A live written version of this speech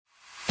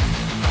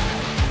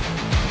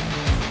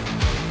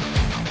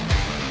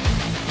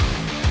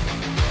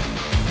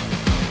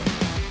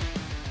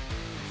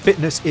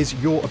Fitness is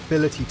your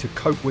ability to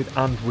cope with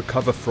and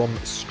recover from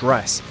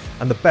stress.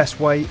 And the best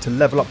way to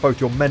level up both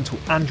your mental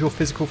and your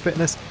physical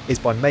fitness is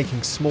by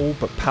making small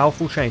but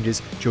powerful changes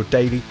to your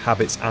daily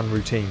habits and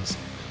routines.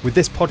 With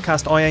this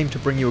podcast, I aim to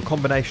bring you a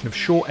combination of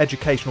short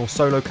educational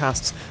solo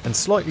casts and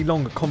slightly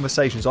longer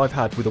conversations I've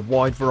had with a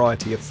wide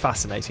variety of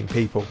fascinating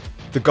people.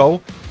 The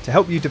goal? To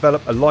help you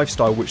develop a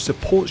lifestyle which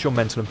supports your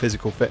mental and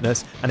physical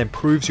fitness and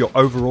improves your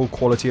overall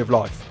quality of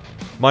life.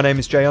 My name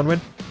is Jay Unwin.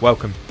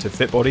 Welcome to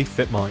Fit Body,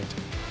 Fit Mind.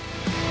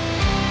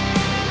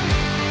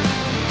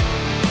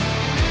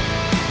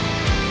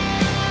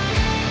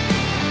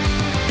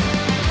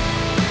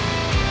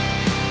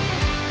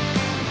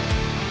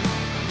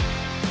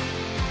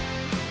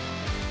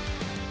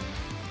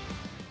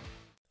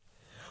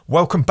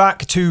 Welcome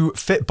back to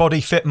Fit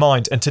Body, Fit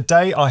Mind, and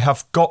today I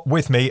have got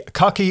with me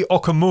Kaki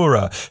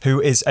Okamura,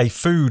 who is a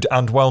food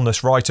and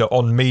wellness writer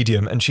on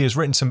Medium, and she has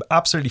written some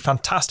absolutely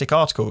fantastic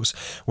articles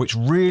which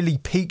really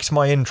piqued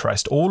my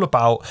interest, all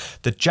about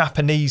the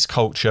Japanese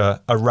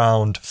culture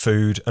around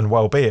food and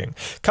well-being.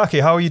 Kaki,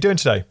 how are you doing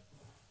today?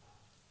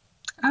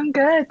 I'm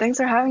good. Thanks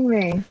for having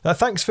me.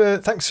 Thanks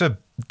for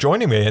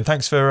joining me, and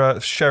thanks for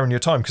sharing your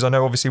time, because I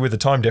know obviously with the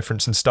time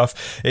difference and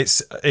stuff,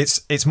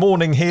 it's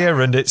morning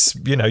here, and it's,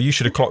 you know, you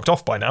should have clocked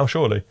off by now,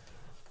 surely.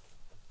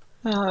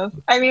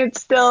 I mean,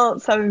 it's still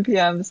 7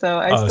 p.m, so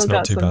I still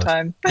got some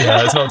time.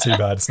 Yeah, it's not too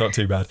bad. It's not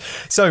too bad.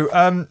 So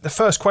the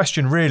first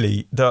question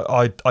really that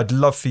I'd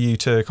love for you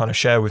to kind of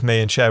share with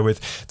me and share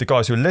with the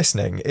guys who are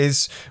listening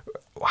is,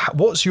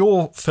 what's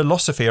your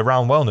philosophy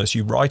around wellness?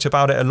 You write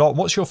about it a lot.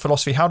 What's your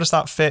philosophy? How does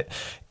that fit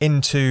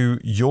into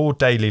your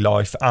daily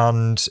life,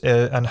 and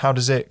how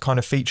does it kind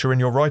of feature in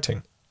your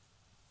writing?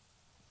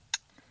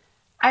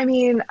 I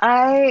mean,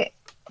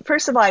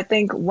 first of all, I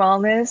think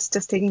wellness,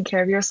 just taking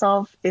care of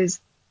yourself, is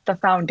the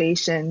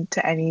foundation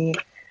to any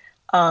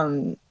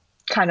kind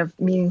of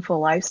meaningful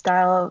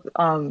lifestyle.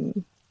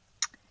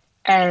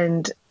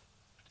 And,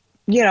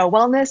 you know,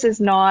 wellness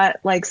is not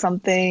like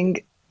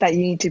something that you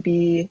need to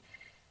be.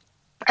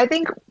 I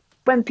think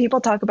when people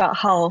talk about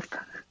health,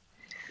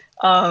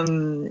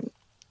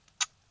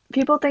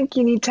 people think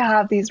you need to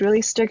have these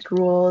really strict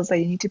rules, that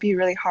you need to be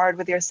really hard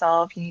with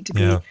yourself. You need to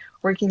be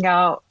working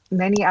out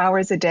many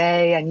hours a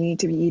day, and you need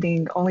to be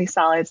eating only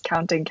salads,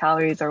 counting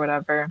calories or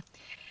whatever.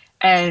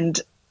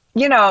 And,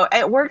 you know,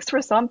 it works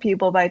for some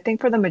people, but I think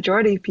for the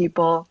majority of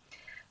people,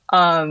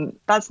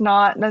 that's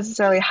not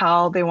necessarily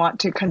how they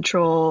want to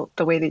control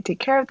the way they take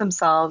care of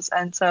themselves.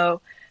 And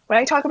so when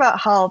I talk about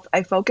health,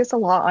 I focus a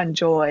lot on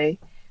joy,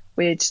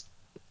 which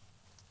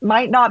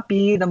might not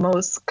be the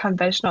most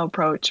conventional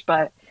approach,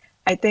 but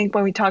I think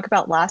when we talk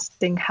about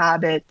lasting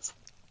habits,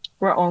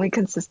 we're only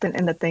consistent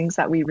in the things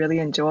that we really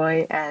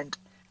enjoy, and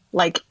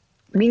like,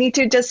 we need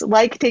to just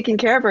like taking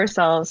care of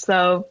ourselves.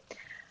 So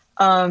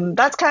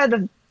that's kind of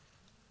the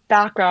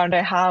background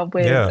I have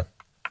with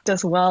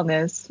just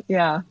wellness.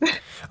 Yeah.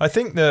 I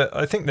think that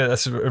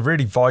that's a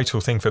really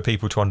vital thing for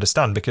people to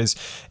understand, because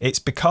it's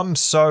become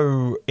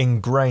so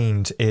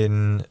ingrained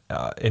in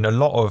a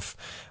lot of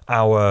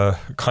our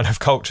kind of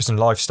cultures and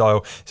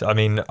lifestyle. So, I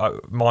mean,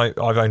 I've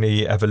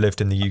only ever lived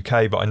in the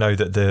UK, but I know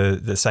that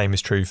the same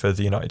is true for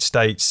the United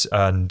States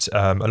and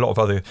a lot of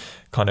other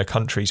kind of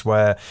countries,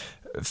 where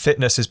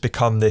fitness has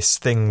become this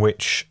thing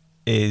which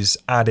is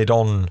added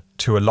on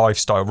to a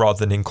lifestyle rather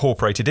than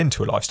incorporated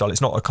into a lifestyle.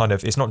 It's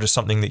not just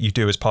something that you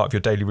do as part of your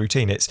daily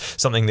routine. It's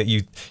something that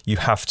you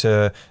have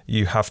to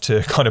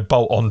kind of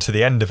bolt on to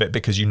the end of it,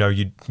 because you know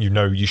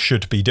you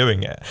should be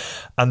doing it.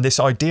 And this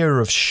idea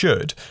of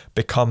should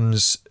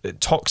becomes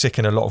toxic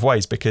in a lot of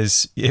ways,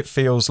 because it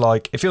feels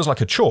like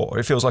a chore.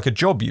 It feels like a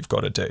job you've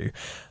got to do.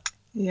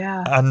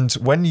 Yeah. And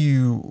when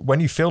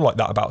you feel like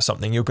that about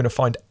something, you're going to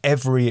find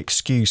every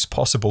excuse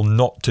possible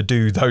not to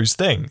do those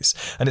things.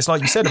 And it's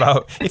like you said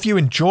about, if you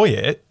enjoy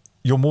it,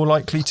 you're more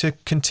likely to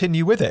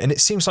continue with it. And it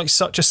seems like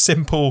such a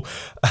simple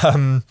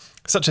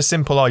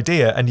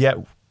idea, and yet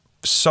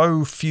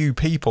so few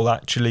people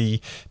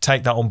actually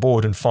take that on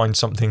board and find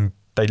something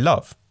they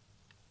love.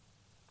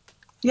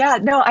 Yeah,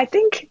 no,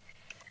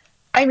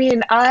 I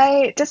mean,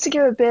 just to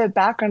give a bit of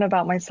background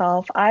about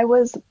myself, I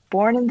was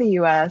born in the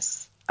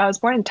US. I was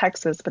born in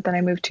Texas, but then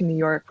I moved to New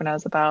York when I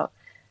was about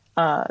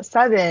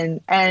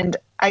 7. And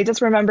I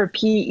just remember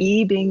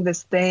PE being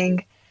this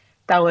thing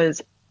that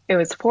was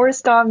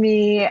forced on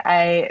me.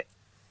 They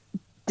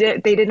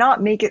did not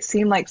make it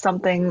seem like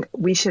something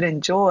we should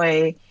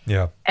enjoy.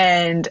 Yeah.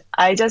 And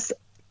I just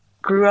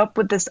grew up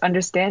with this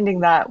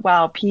understanding that,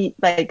 wow,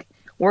 like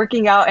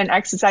working out and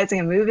exercising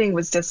and moving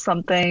was just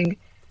something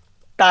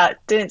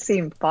that didn't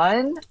seem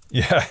fun.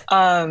 Yeah.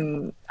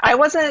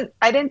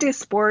 I didn't do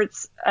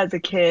sports as a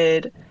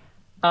kid.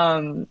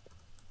 And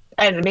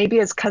maybe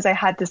it's because I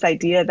had this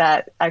idea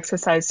that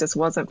exercise just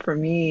wasn't for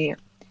me.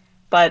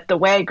 But the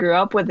way I grew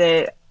up with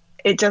it,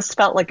 it just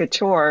felt like a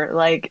chore.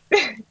 Like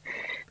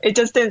it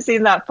just didn't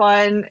seem that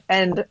fun.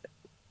 And,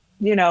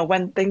 you know,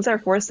 when things are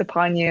forced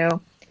upon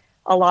you,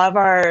 a lot of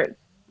our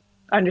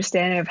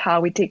understanding of how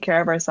we take care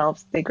of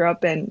ourselves, they grow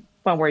up in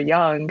when we're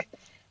young.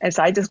 And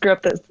so I just grew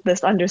up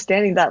this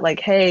understanding that, like,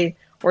 hey,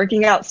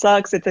 working out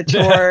sucks, it's a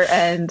chore,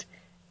 and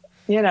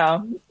you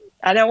know,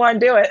 I don't want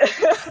to do it.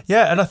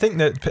 Yeah, and I think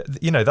that,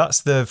 you know,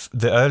 that's the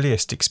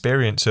earliest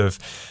experience of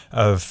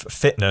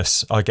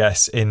fitness, I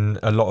guess, in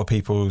a lot of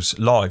people's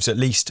lives, at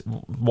least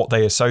what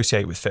they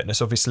associate with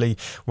fitness. Obviously,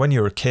 when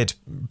you're a kid,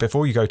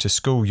 before you go to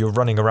school, you're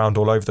running around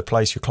all over the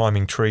place, you're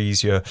climbing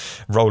trees, you're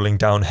rolling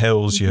down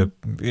hills, you're,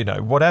 you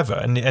know, whatever.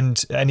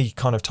 And any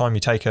kind of time you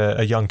take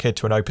a young kid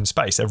to an open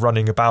space, they're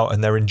running about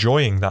and they're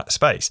enjoying that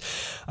space.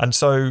 And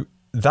so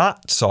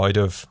that side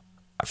of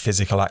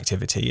physical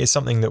activity is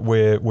something that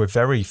we're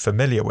very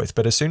familiar with,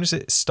 but as soon as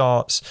it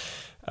starts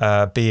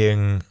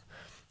being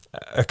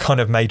kind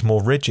of made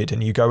more rigid,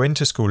 and you go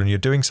into school and you're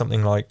doing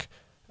something like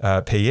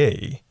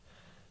PE,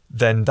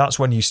 then that's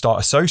when you start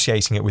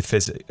associating it with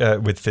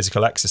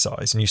physical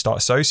exercise, and you start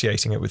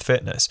associating it with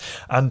fitness.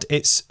 And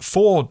it's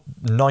for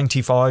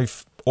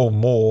 95 or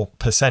more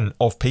 %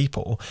 of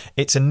people,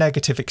 it's a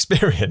negative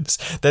experience.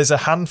 There's a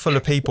handful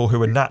of people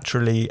who are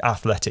naturally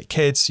athletic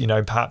kids, you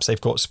know, perhaps they've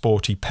got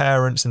sporty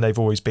parents and they've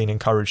always been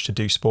encouraged to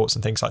do sports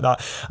and things like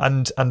that,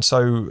 and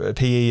so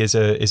PE is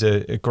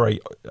a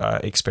great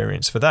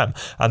experience for them,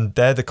 and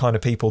they're the kind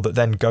of people that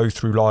then go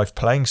through life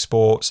playing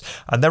sports,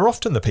 and they're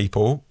often the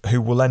people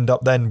who will end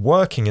up then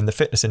working in the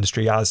fitness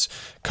industry as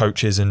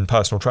coaches and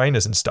personal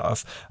trainers and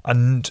stuff,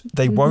 and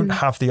they won't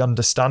have the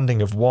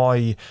understanding of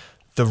why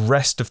the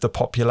rest of the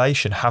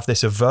population have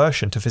this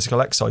aversion to physical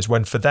exercise,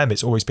 when for them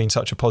it's always been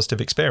such a positive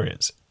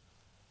experience.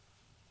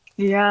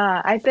 Yeah,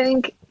 I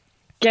think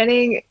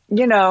getting,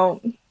 you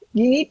know,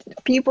 you need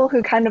people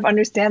who kind of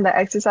understand that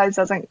exercise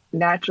doesn't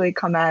naturally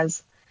come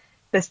as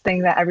this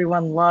thing that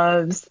everyone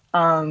loves.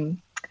 I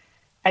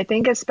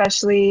think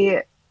especially,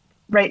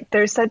 right,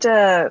 it's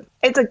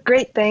a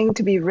great thing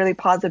to be really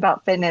positive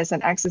about fitness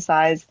and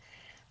exercise,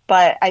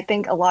 but I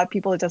think a lot of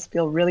people just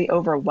feel really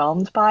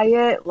overwhelmed by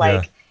it.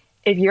 Like,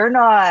 if you're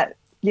not,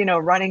 you know,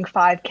 running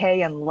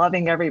 5K and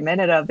loving every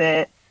minute of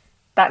it,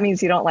 that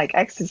means you don't like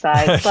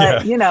exercise.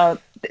 But, you know,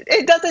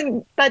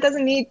 that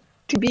doesn't need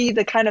to be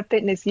the kind of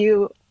fitness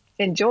you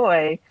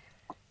enjoy.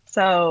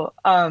 So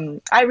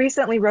I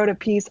recently wrote a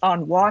piece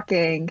on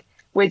walking,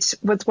 which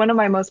was one of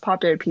my most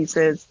popular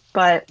pieces.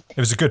 But it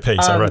was a good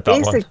piece. I read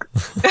that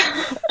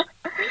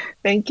one.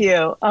 Thank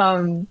you.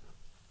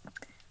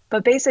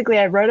 But basically,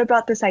 I wrote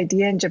about this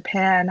idea in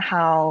Japan,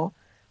 how,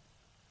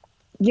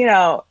 you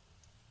know,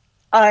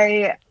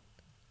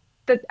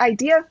 the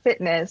idea of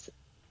fitness,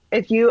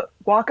 if you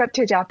walk up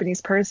to a Japanese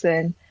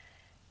person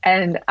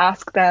and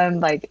ask them,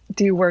 like,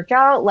 do you work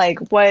out? Like,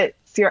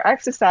 what's your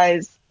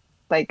exercise?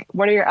 Like,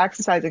 what are your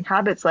exercising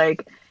habits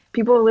like?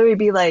 People will literally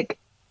be like,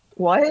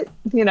 what?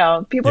 You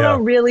know, people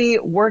don't really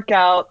work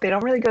out. They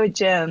don't really go to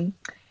gym,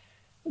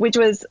 which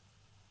was,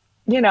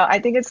 you know, I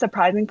think it's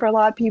surprising for a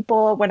lot of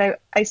people. When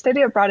I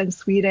studied abroad in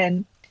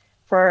Sweden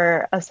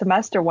for a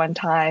semester one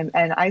time,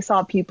 and I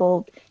saw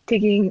people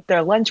taking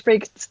their lunch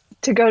breaks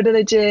to go to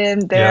the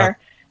gym. They're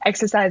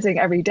exercising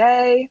every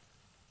day,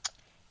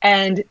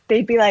 and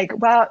they'd be like,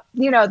 well,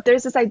 you know,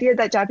 there's this idea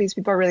that Japanese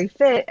people are really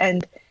fit,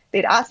 and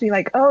they'd ask me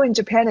like, oh, in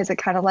Japan, is it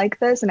kind of like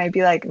this? And I'd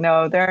be like,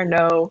 no,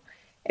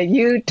 if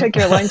you took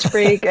your lunch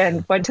break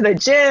and went to the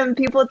gym,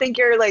 people think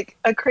you're like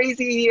a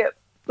crazy,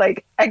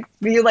 like,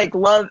 you like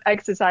love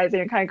exercising,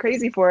 you're kind of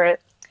crazy for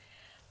it.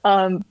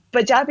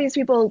 But Japanese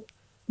people,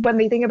 when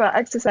they think about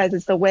exercise,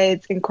 it's the way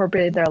it's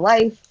incorporated in their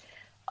life.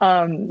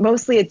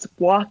 Mostly it's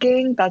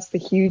walking. That's the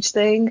huge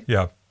thing.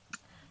 Yeah.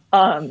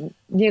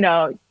 You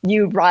know,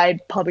 you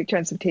ride public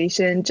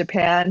transportation.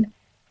 Japan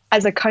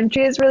as a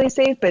country is really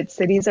safe, but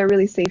cities are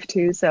really safe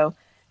too. So,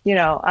 you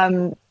know,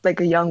 I'm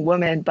like a young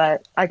woman,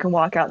 but I can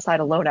walk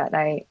outside alone at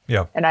night.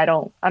 Yeah. And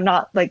I'm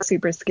not like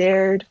super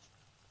scared.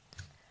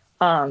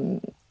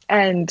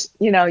 And,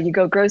 you know, you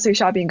go grocery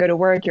shopping, go to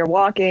work, you're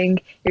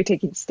walking, you're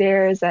taking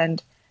stairs,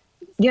 and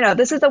you know,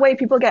 this is the way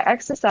people get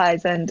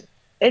exercise, and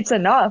it's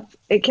enough.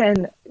 It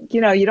can,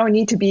 you know, you don't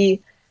need to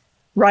be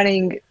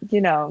running,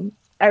 you know,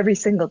 every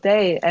single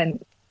day,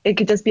 and it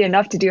could just be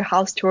enough to do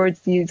house chores,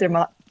 use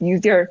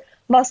your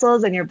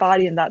muscles and your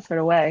body in that sort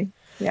of way.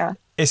 Yeah.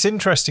 It's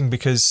interesting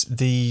because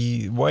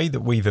the way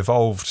that we've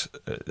evolved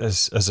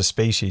as a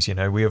species, you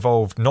know, we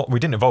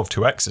didn't evolve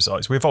to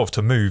exercise. We evolved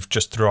to move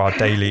just through our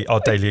daily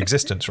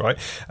existence, right?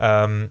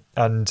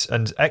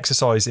 And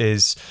exercise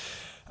is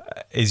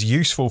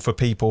useful for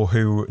people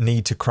who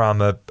need to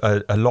cram a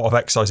lot of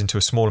exercise into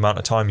a small amount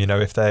of time, you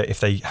know, if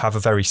they have a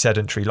very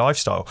sedentary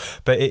lifestyle.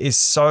 But it's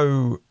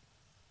so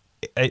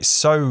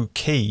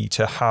key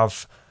to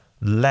have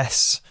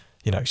less,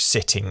 you know,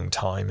 sitting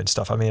time and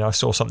stuff. I mean, I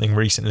saw something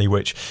recently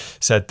which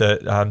said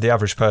that the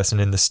average person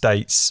in the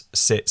States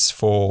sits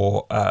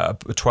for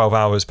 12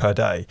 hours per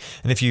day.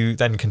 And if you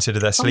then consider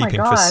they're sleeping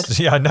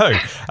I know.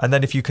 And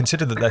then if you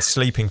consider that they're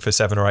sleeping for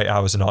 7 or 8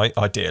 hours a night,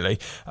 ideally.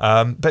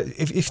 But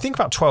if you think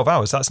about 12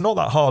 hours, that's not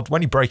that hard.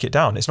 When you break it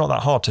down, it's not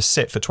that hard to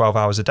sit for 12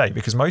 hours a day,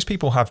 because most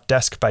people have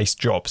desk-based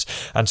jobs.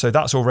 And so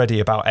that's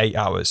already about 8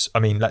 hours. I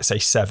mean, let's say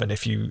 7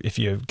 if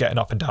you're getting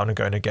up and down and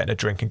going and getting a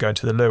drink and going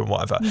to the loo and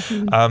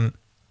whatever.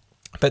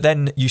 But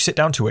then you sit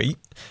down to eat,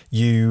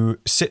 you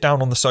sit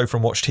down on the sofa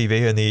and watch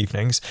TV in the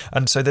evenings.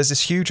 And so there's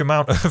this huge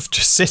amount of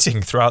just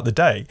sitting throughout the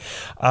day.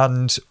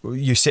 And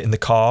you sit in the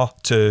car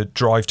to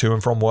drive to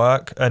and from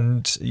work,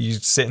 and you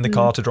sit in the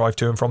car to drive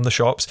to and from the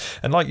shops.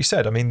 And like you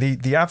said, I mean,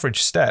 the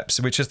average steps,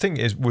 which I think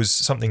was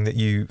something that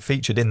you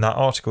featured in that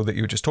article that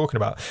you were just talking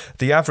about,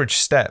 the average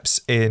steps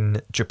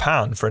in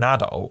Japan for an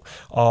adult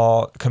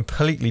are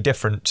completely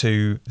different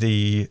to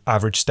the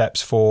average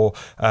steps for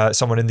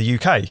someone in the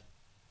UK.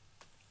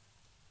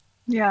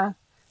 Yeah.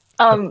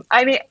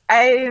 I mean,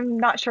 I'm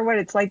not sure what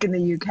it's like in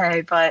the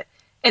UK, but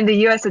in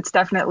the US, it's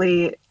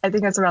definitely, I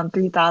think it's around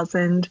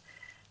 3,000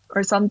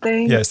 or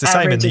something. Yeah, it's the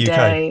same in the UK.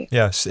 Day.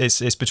 Yes,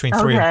 it's between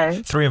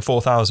 3 and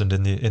 4,000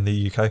 in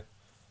the UK.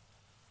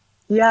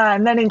 Yeah,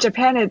 and then in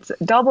Japan, it's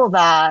double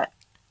that.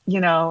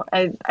 You know,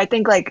 I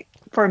think like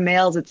for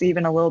males, it's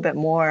even a little bit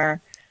more,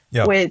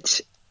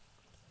 which,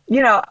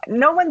 you know,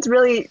 no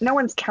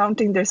one's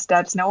counting their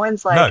steps. No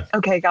one's like,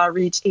 okay, gotta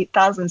reach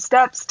 8,000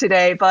 steps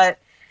today, but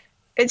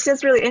it's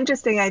just really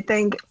interesting. I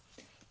think,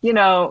 you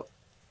know,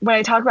 when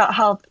I talk about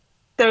health,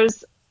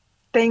 there's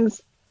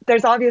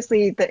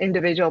obviously the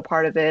individual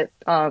part of it,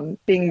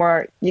 being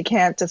more, you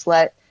can't just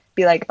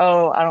be like,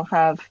 oh, I don't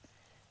have,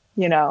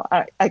 you know,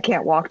 I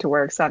can't walk to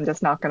work, so I'm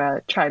just not going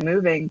to try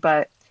moving.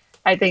 But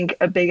I think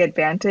a big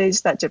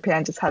advantage that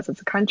Japan just has as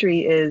a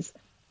country is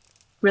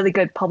really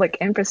good public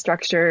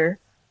infrastructure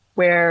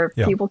where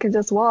people can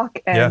just walk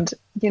and,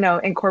 you know,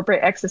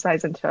 incorporate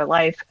exercise into their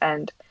life.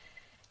 And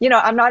you know,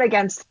 I'm not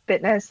against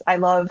fitness. I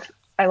love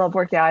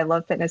working out. I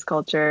love fitness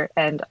culture,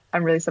 and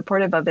I'm really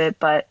supportive of it.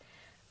 But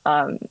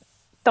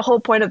the whole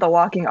point of the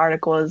walking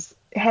article is,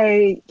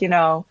 hey, you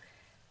know,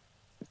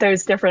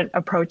 there's different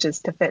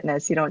approaches to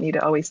fitness. You don't need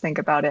to always think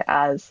about it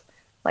as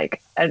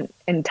like an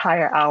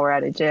entire hour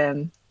at a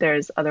gym.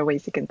 There's other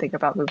ways you can think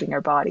about moving your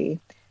body.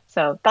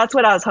 So that's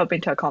what I was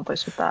hoping to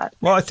accomplish with that.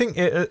 Well, I think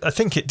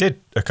it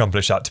did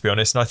accomplish that, to be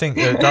honest. And I think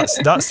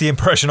that's the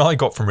impression I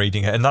got from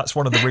reading it. And that's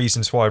one of the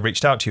reasons why I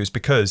reached out to you, is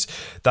because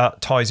that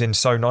ties in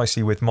so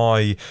nicely with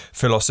my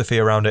philosophy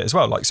around it as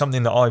well. Like,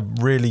 something that I'm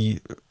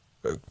really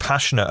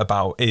passionate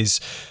about is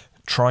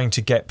trying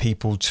to get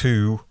people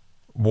to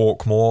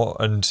walk more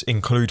and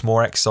include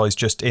more exercise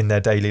just in their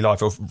daily life,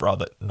 or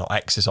rather not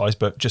exercise,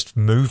 but just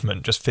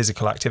movement, just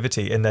physical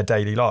activity in their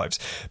daily lives,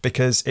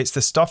 because it's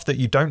the stuff that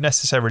you don't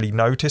necessarily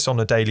notice on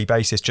a daily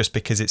basis just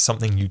because it's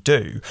something you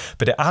do,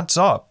 but it adds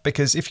up.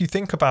 Because if you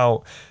think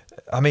about,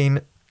 I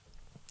mean,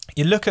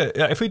 you look at,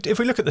 if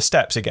we look at the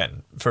steps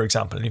again, for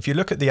example, and if you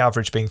look at the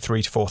average being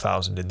 3,000 to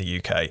 4,000 in the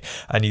UK,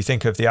 and you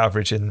think of the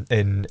average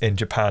in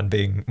Japan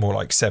being more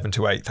like 7,000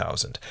 to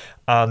 8,000,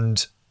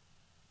 and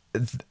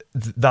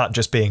that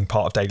just being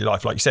part of daily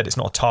life, like you said, it's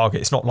not a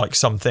target. It's not like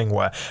something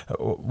where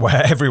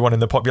everyone in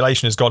the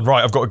population has gone,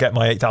 right, I've got to get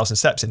my 8,000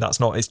 steps in. That's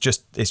not. It's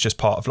just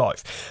part of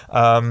life,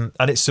 and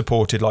it's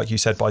supported, like you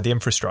said, by the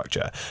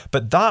infrastructure.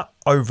 But that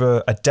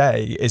over a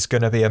day is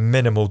going to be a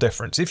minimal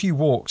difference. If you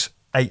walked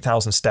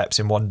 8,000 steps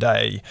in one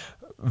day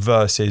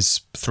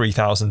versus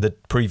 3,000 the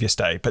previous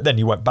day, but then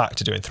you went back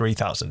to doing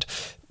 3,000.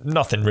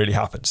 Nothing really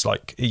happens.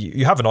 Like,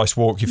 you have a nice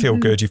walk, you feel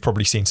good, you've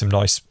probably seen some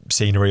nice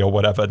scenery or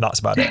whatever, and that's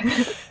about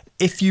it.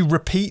 If you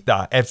repeat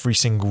that every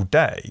single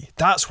day,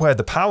 that's where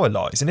the power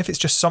lies. And if it's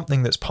just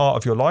something that's part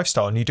of your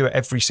lifestyle and you do it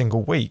every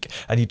single week,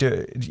 and you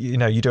do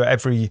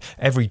it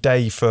every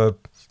day for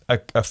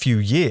a few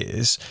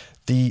years,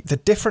 the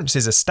difference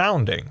is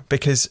astounding,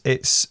 because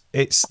it's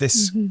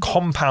this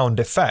compound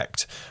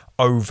effect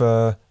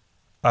over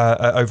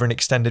an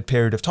extended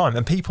period of time.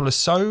 And people are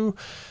so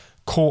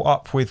caught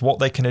up with what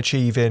they can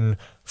achieve in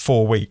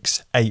 4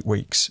 weeks, 8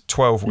 weeks,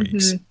 12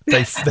 weeks.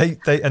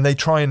 They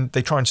try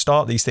and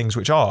start these things,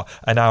 which are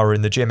an hour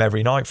in the gym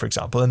every night, for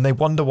example, and they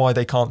wonder why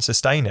they can't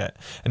sustain it.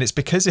 And it's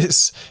because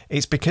it's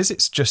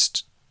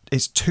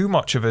too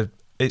much of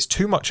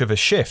a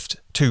shift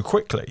too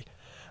quickly.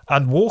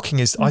 And walking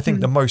is, I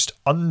think, the most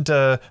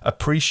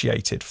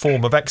underappreciated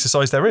form of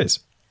exercise there is.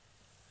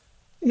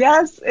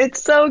 Yes,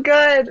 it's so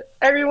good.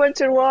 Everyone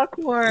should walk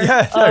more.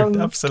 Yeah,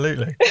 no,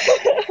 absolutely.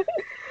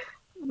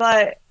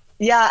 But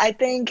yeah, I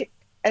think,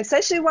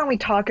 especially when we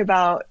talk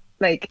about,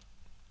 like,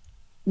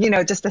 you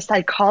know, just the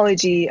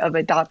psychology of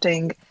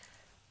adopting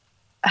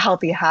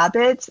healthy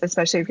habits,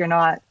 especially if you're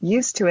not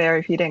used to it or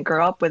if you didn't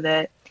grow up with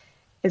it,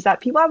 is that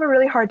people have a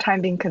really hard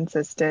time being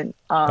consistent.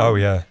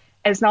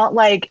 It's not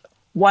like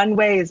one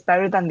way is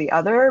better than the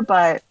other,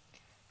 but,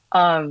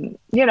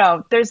 you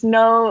know, there's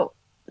no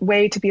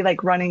way to be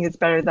like running is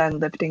better than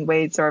lifting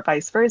weights or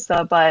vice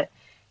versa. But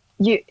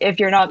if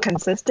you're not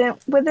consistent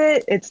with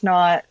it,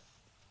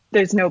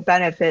 there's no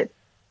benefit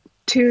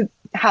to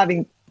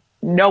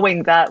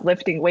knowing that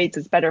lifting weights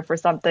is better for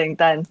something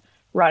than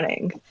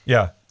running.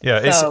 Yeah.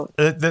 So,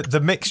 it's the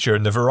mixture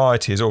and the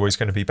variety is always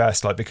going to be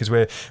best, like, because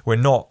we're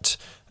not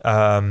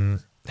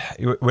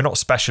we're not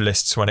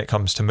specialists when it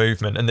comes to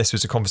movement. And this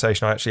was a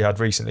conversation I actually had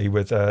recently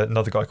with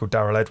another guy called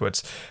Daryl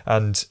Edwards,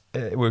 and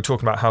we were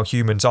talking about how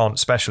humans aren't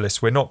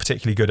specialists. We're not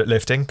particularly good at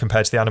lifting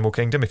compared to the animal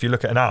kingdom. If you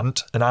look at an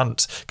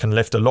ant can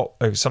lift a lot,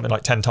 something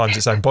like 10 times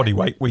its own body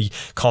weight. We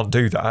can't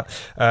do that.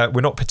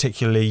 We're not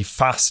particularly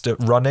fast at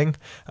running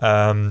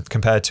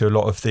compared to a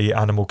lot of the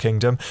animal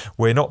kingdom.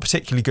 We're not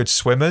particularly good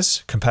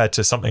swimmers compared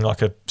to something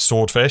like a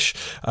swordfish.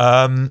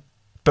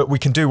 But we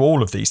can do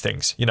all of these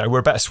things. You know, we're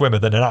a better swimmer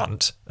than an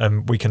ant,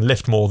 and we can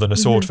lift more than a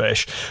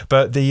swordfish.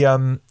 But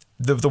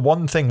the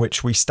one thing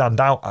which we stand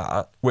out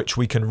at, which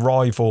we can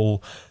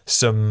rival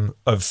some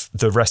of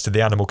the rest of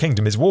the animal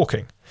kingdom, is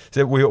walking.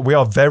 So we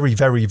are very,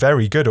 very,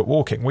 very good at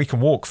walking. We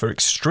can walk for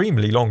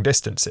extremely long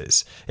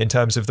distances in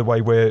terms of the way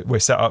we're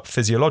set up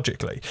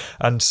physiologically.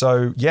 And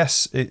so,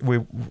 yes,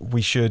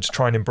 we should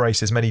try and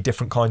embrace as many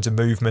different kinds of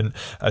movement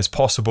as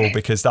possible,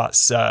 because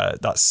that's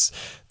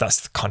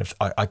kind of,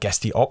 I guess,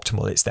 the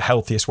optimal. It's the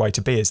healthiest way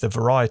to be, is the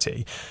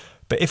variety.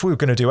 But if we were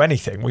going to do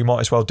anything, we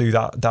might as well do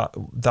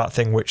that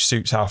thing which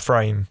suits our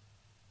frame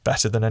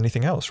better than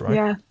anything else, right?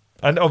 Yeah.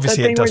 And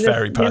obviously it does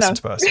vary person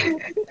to person.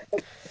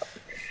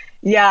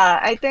 Yeah,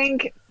 I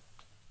think,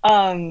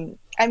 I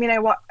mean,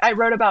 I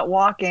wrote about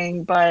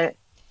walking, but,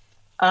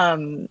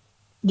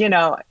 you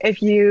know,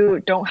 if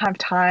you don't have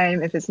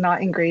time, if it's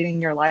not ingrained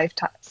in your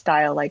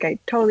lifestyle, like, I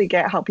totally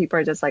get how people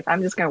are just like,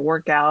 I'm just going to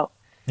work out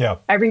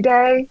every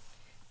day.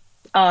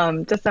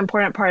 Just the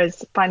important part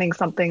is finding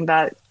something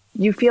that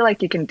you feel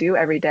like you can do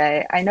every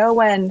day. I know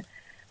when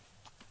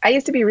I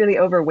used to be really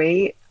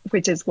overweight,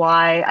 which is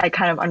why I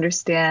kind of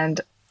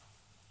understand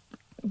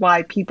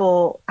why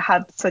people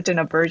have such an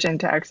aversion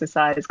to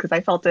exercise, because I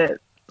felt it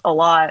a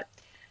lot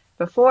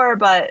before.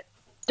 But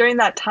during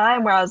that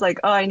time where I was like,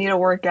 oh, I need to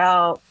work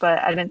out,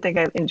 but I didn't think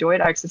I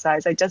enjoyed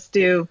exercise, I just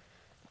do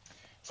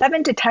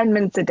 7 to 10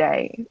 minutes a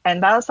day.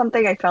 And that was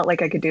something I felt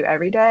like I could do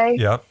every day.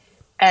 Yeah.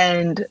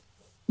 And,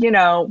 you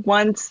know,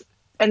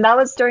 and that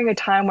was during a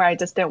time where I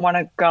just didn't want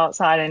to go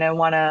outside and I didn't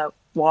want to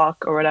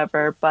walk or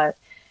whatever. But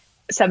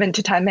 7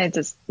 to 10 minutes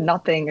is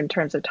nothing in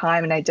terms of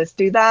time. And I just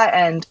do that.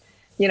 And,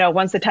 you know,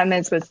 once the 10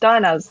 minutes was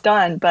done, I was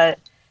done. But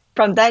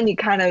from then you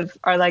kind of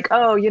are like,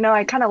 oh, you know,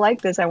 I kind of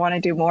like this. I want to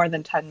do more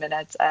than 10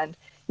 minutes. And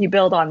you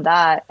build on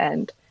that.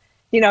 And,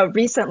 you know,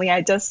 recently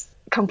I just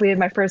completed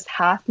my first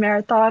half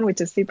marathon,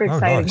 which is super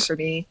exciting for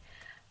me.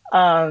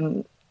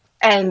 And,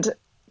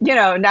 you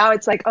know, now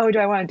it's like, oh, do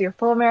I want to do a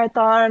full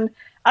marathon?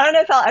 I don't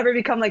know if I'll ever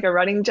become like a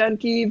running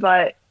junkie,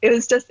 but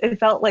it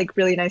felt like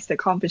really nice to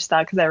accomplish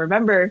that, because I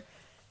remember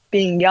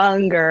being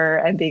younger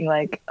and being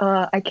like,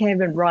 I can't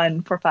even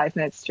run for 5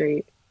 minutes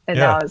straight. And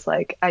now it's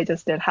like, I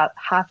just did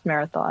half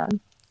marathon.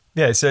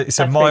 Yeah, it's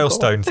a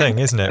milestone thing,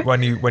 isn't it?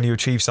 When you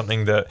achieve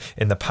something that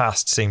in the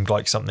past seemed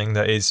like something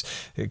that is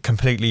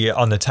completely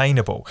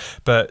unattainable.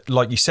 But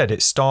like you said,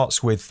 it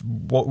starts with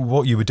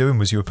what you were doing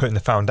was you were putting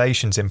the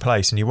foundations in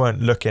place, and you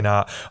weren't looking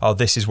at, oh,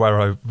 this is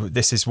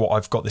what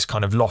I've got, this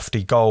kind of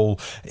lofty goal.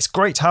 It's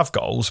great to have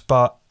goals,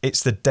 but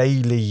it's the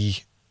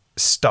daily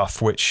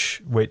stuff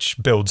which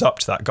builds up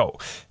to that goal.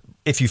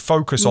 If you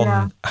focus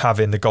on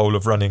having the goal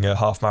of running a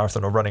half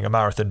marathon or running a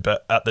marathon,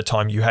 but at the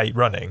time you hate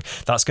running,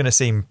 that's going to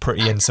seem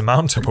pretty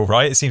insurmountable,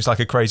 right? It seems like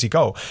a crazy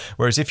goal.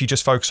 Whereas if you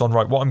just focus on,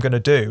 right, what I'm going to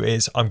do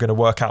is I'm going to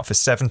work out for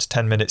 7 to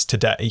 10 minutes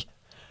today,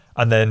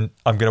 and then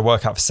I'm going to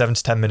work out for 7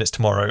 to 10 minutes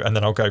tomorrow, and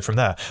then I'll go from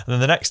there. And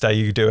then the next day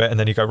you do it, and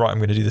then you go, right, I'm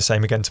going to do the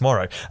same again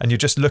tomorrow. And you're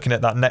just looking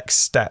at that next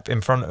step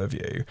in front of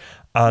you.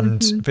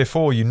 And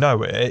before you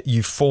know it,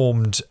 you've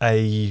formed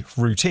a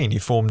routine.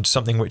 You've formed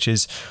something which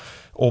is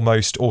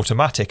almost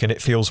automatic, and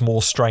it feels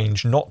more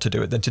strange not to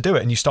do it than to do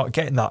it. And you start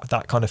getting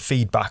that kind of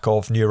feedback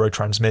of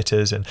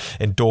neurotransmitters and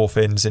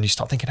endorphins, and you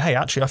start thinking, hey,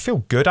 actually I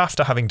feel good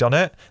after having done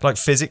it, like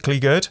physically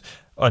good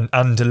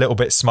and a little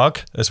bit smug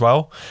as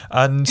well.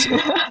 And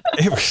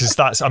because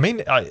that's, I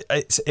mean, I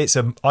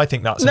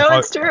think that's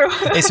it's true.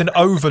 It's an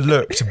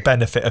overlooked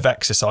benefit of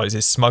exercise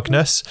is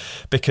smugness,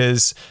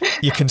 because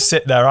you can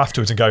sit there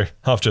afterwards and go,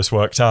 I've just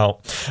worked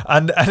out,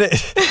 and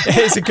it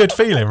is a good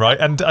feeling, right?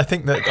 And I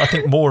think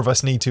more of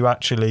us need to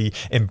actually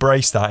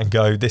embrace that and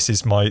go, this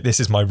is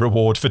my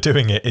reward for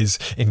doing it, is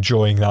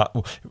enjoying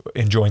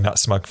that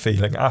smug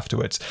feeling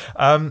afterwards.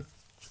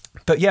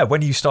 But yeah,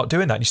 when you start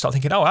doing that, you start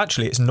thinking, oh,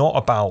 actually, it's not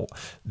about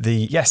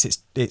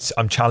it's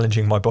I'm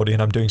challenging my body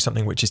and I'm doing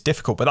something which is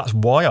difficult, but that's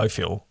why I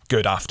feel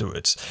good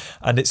afterwards.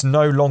 And it's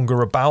no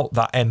longer about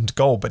that end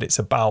goal, but it's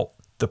about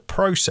the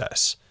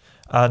process.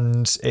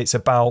 And it's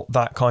about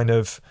that kind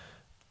of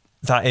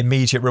that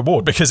immediate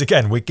reward, because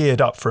again, we're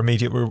geared up for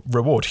immediate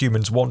reward.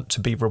 Humans want to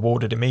be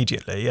rewarded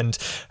immediately, and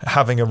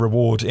having a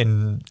reward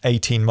in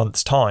 18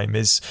 months' time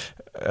is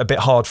a bit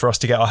hard for us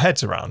to get our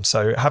heads around.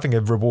 So having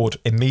a reward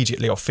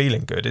immediately or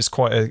feeling good is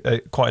quite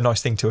a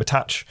nice thing to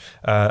attach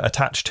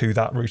to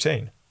that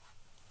routine.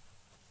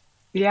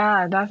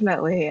 Yeah,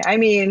 definitely. I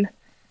mean,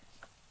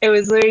 it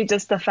was literally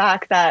just the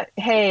fact that,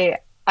 hey,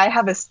 I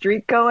have a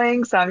streak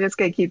going, so I'm just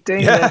gonna keep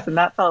doing this, and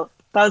that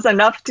was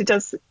enough to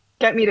just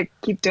get me to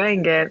keep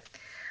doing it.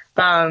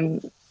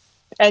 And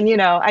you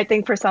know, I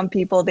think for some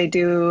people they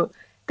do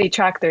they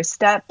track their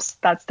steps.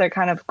 That's their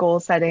kind of goal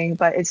setting.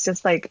 But it's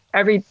just like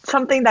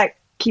something that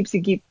keeps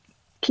you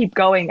keep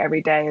going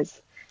every day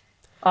is,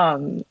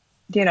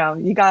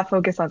 you gotta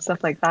focus on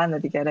stuff like that in the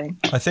beginning.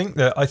 I think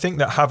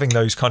that having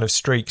those kind of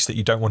streaks that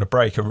you don't want to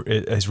break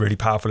is really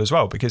powerful as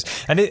well, because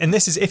and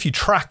this is if you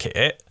track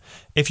it.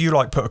 If you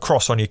like put a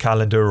cross on your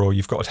calendar, or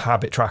you've got a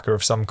habit tracker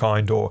of some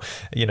kind, or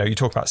you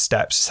talk about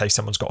steps, say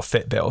someone's got a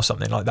Fitbit or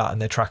something like that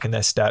and they're tracking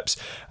their steps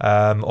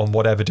on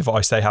whatever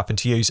device they happen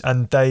to use,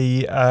 and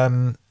they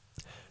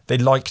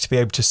like to be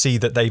able to see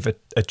that they've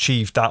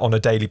achieved that on a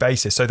daily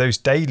basis. So those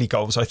daily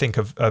goals, I think,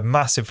 are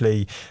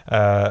massively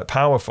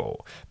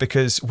powerful,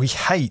 because we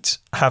hate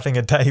having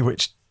a day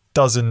which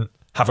doesn't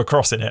have a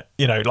cross in it,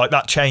 like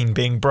that chain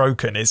being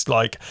broken is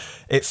like,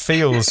 it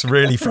feels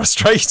really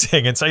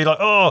frustrating. And so you're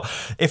like, oh,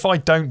 if I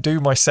don't do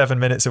my 7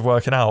 minutes of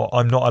working out,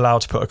 I'm not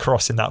allowed to put a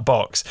cross in that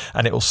box,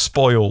 and it'll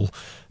spoil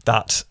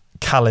that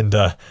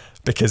calendar,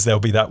 because there'll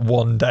be that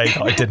one day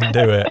that I didn't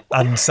do it.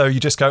 And so you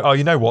just go, oh,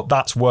 you know what,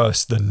 that's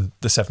worse than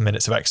the 7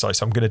 minutes of exercise,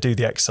 so I'm going to do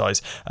the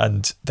exercise,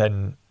 and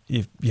then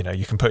you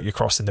can put your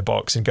cross in the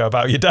box and go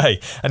about your day.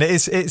 And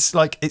it's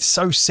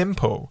so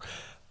simple.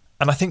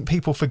 And I think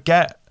people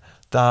forget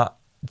that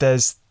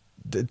it's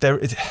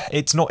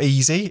not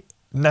easy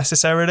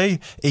necessarily.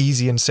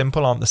 Easy and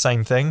simple aren't the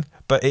same thing,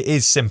 but it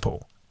is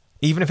simple.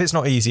 Even if it's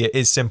not easy, it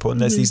is simple,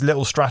 and there's these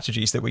little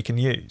strategies that we can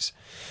use.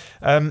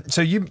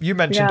 So you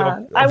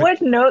mentioned, I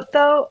would note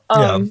though,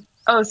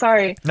 oh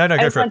sorry, no, go for it.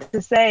 I just wanted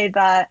to say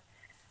that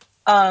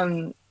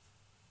while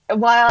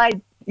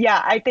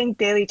I think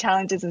daily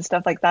challenges and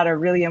stuff like that are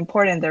really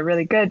important, they're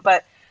really good,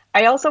 but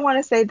I also want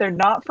to say they're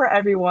not for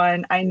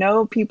everyone. I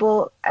know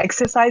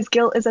exercise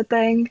guilt is a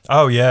thing.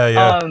 Oh,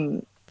 yeah.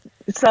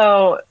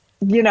 So,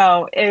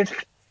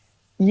 if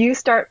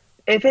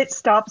it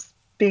stops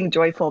being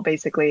joyful,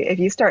 basically, if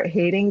you start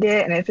hating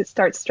it and if it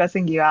starts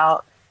stressing you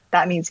out,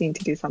 that means you need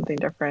to do something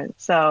different.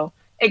 So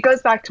it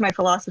goes back to my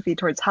philosophy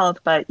towards health,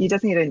 but you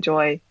just need to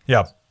enjoy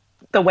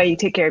the way you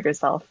take care of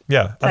yourself.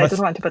 Yeah. So I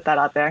just wanted to put that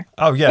out there.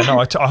 Oh yeah, no,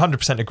 I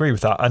 100% agree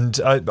with that. And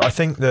I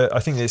think that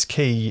it's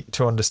key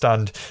to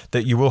understand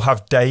that you will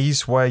have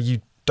days where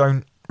you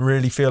don't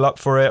really feel up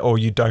for it, or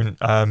you don't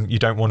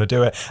want to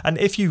do it. And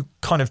if you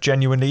kind of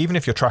genuinely, even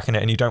if you're tracking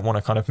it and you don't want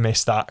to kind of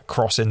miss that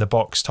cross in the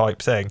box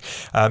type thing,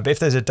 but if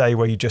there's a day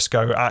where you just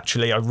go,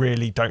 actually I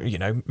really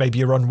don't, maybe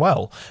you're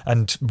unwell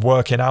and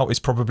working out is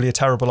probably a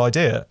terrible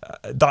idea,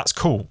 that's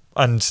cool.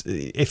 And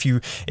I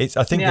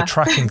think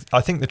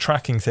the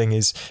tracking thing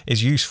is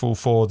useful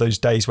for those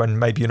days when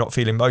maybe you're not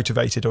feeling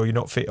motivated, or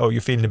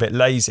you're feeling a bit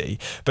lazy,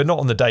 but not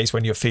on the days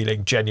when you're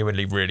feeling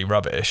genuinely really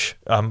rubbish.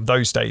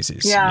 Those days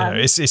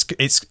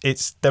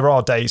there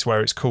are days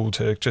where it's cool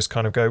to just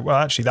kind of go, well,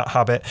 actually that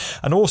habit,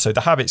 and also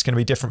the habit's going to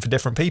be different for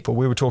different people.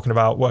 We were talking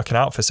about working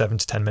out for 7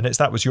 to 10 minutes.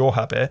 That was your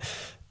habit.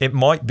 It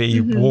might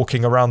be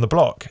walking around the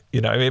block.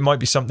 It might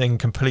be something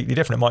completely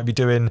different. It might be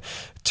doing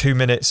 2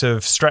 minutes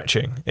of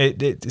stretching.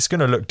 It's going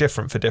to look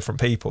different for different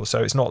people.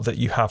 So it's not that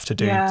you have to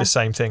do the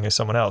same thing as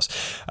someone else.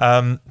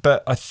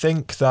 But I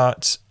think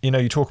that,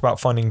 you talk about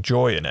finding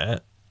joy in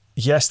it.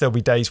 Yes, there'll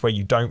be days where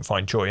you don't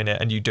find joy in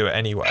it and you do it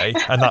anyway.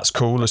 And that's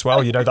cool as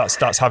well.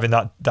 That's having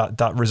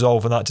that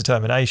resolve and that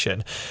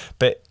determination.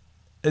 But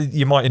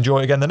you might enjoy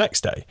it again the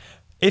next day.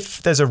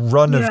 If there's a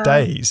run of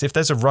days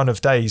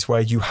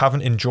where you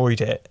haven't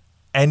enjoyed it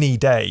any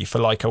day for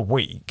like a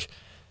week,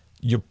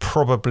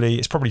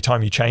 it's probably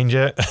time you change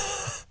it.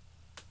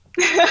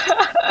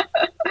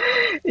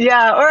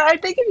 Yeah, or I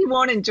think if you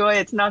won't enjoy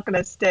it, it's not going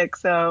to stick.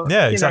 So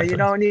exactly. You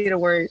don't need to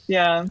worry.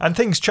 Yeah, and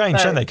things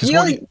change, don't they? Because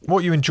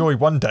what you enjoy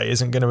one day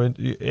isn't going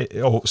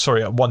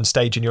to, at one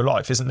stage in your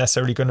life, isn't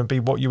necessarily going to be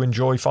what you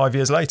enjoy 5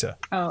 years later.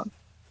 Oh,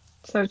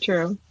 so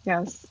true.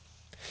 Yes.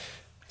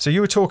 So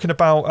you were talking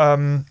about,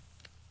 I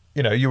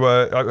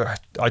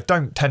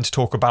don't tend to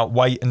talk about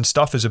weight and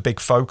stuff as a big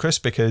focus,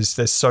 because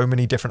there's so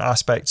many different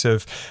aspects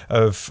of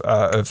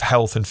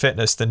health and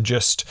fitness than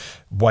just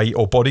weight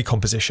or body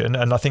composition.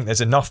 And I think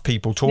there's enough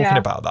people talking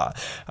about that.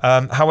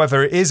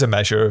 However, it is a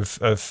measure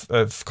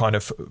of kind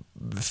of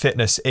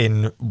fitness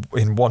in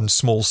one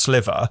small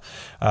sliver.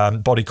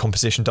 Body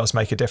composition does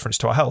make a difference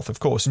to our health, of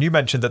course. And you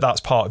mentioned that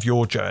that's part of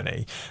your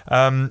journey.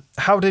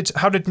 How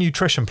did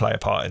nutrition play a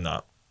part in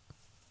that?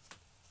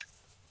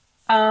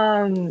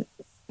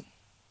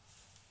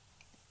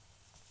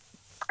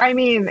 I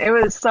mean, it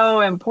was so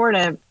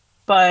important,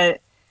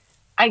 but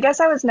I guess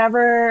I'm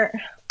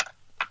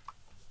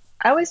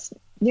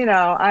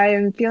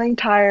feeling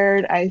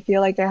tired. I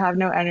feel like I have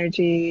no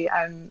energy.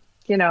 I'm,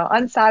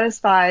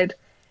 unsatisfied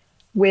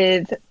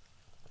with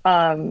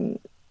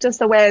just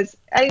the way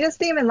I just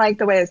didn't even like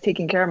the way I was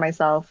taking care of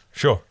myself.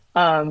 Sure.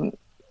 And,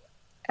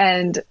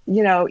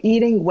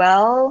 eating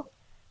well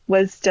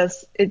was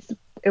just,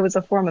 it was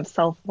a form of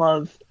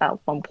self-love at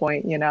one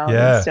point,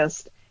 It's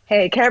just,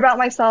 hey, I care about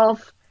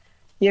myself.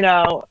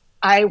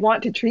 I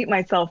want to treat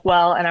myself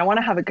well, and I want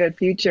to have a good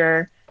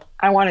future.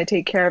 I want to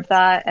take care of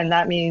that. And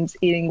that means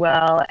eating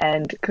well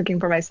and cooking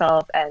for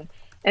myself and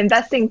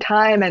investing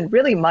time and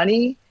really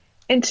money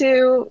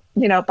into,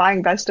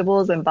 buying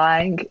vegetables and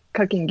buying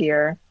cooking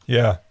gear.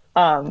 Yeah.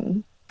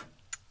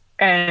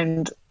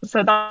 And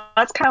so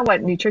that's kind of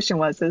what nutrition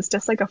was. It was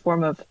just like a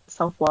form of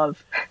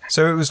self-love.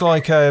 So it was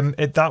like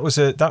that was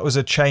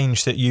a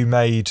change that you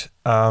made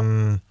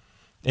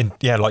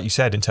like you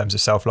said, in terms of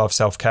self-love,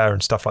 self-care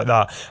and stuff like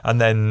that. And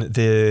then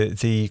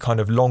the kind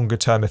of longer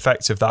term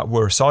effects of that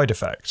were a side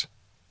effect.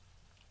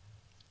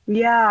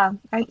 Yeah.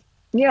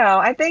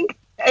 I think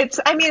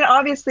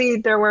obviously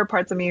there were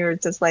parts of me where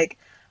it's just like,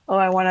 oh,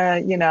 I want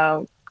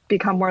to,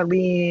 become more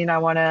lean. I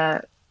want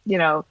to,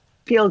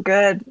 feel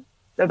good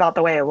about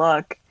the way I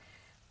look.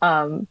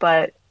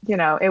 But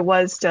it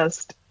was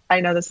just,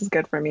 I know this is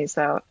good for me,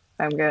 so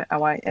I'm good.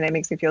 And it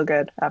makes me feel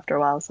good after a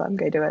while, so I'm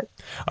going to do it.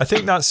 I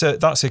think that's a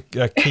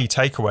key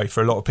takeaway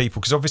for a lot of people,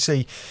 because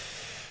obviously,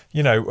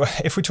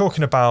 if we're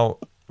talking about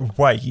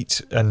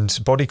weight and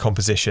body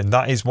composition,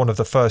 that is one of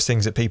the first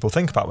things that people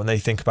think about when they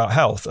think about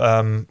health.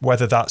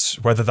 Whether that's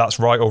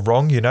right or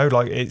wrong,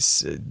 like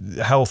it's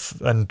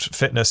health and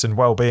fitness and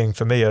well-being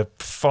for me are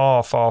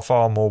far, far,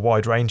 far more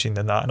wide-ranging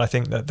than that. And I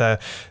think that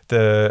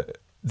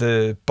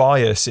the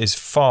bias is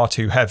far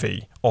too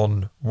heavy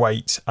on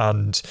weight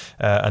and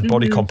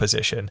body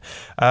composition.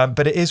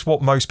 But it is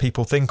what most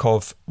people think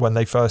of when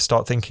they first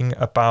start thinking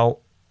about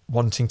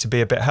wanting to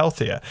be a bit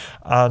healthier.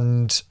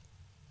 And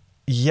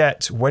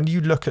yet, when you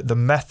look at the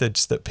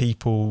methods that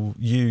people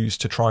use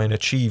to try and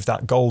achieve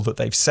that goal that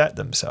they've set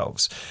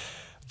themselves,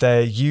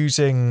 they're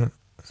using,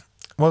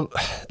 well,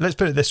 let's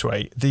put it this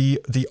way. The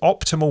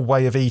optimal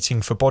way of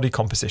eating for body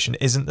composition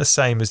isn't the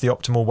same as the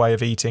optimal way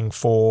of eating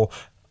for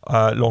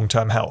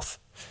long-term health.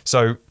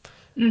 So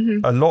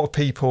a lot of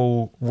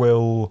people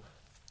will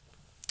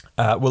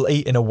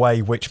eat in a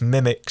way which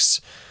mimics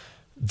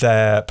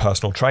their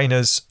personal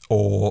trainers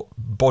or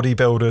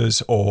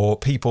bodybuilders or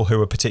people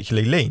who are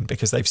particularly lean,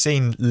 because they've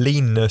seen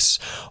leanness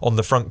on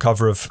the front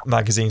cover of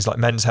magazines like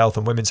Men's Health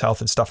and Women's Health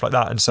and stuff like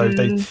that. And so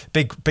they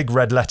big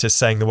red letters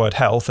saying the word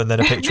health and then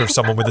a picture of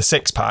someone with a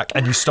six-pack,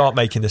 and you start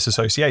making this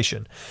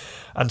association.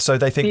 And so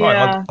they think,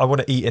 right, I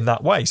want to eat in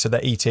that way. So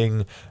they're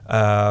eating,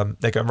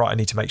 they're going, right, I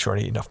need to make sure I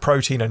eat enough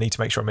protein. I need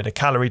to make sure I'm in a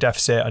calorie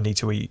deficit. I need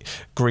to eat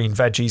green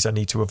veggies. I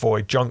need to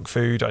avoid junk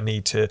food. I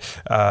need to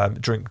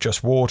drink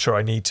just water.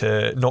 I need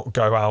to not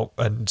go out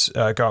and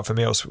go out for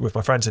meals with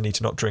my friends. I need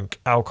to not drink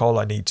alcohol.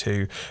 I need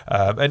to,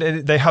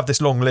 and they have this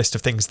long list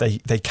of things they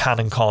can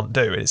and can't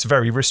do. It's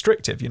very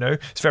restrictive,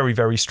 it's very,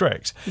 very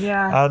strict.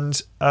 Yeah.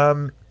 And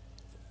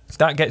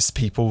that gets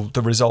people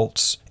the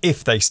results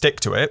if they stick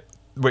to it,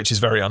 which is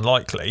very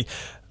unlikely.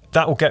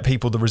 That will get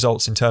people the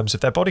results in terms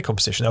of their body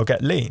composition. They'll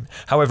get lean.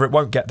 However, it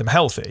won't get them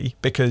healthy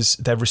because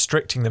they're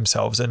restricting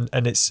themselves and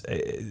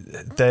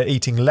they're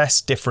eating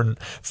less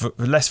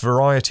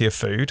variety of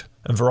food.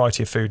 And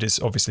variety of food is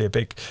obviously a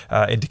big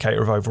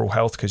indicator of overall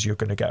health, because you're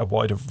going to get a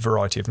wider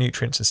variety of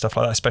nutrients and stuff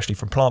like that, especially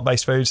from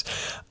plant-based foods.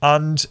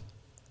 And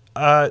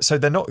so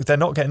they're not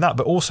getting that,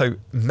 but also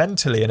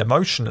mentally and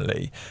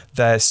emotionally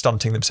they're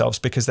stunting themselves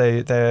because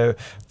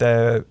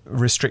they're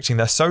restricting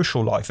their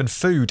social life. And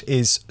food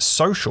is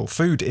social,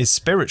 food is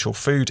spiritual,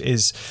 food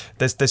is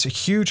there's a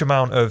huge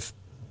amount of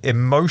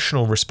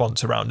emotional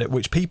response around it,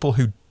 which people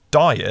who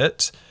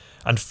diet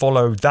and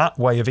follow that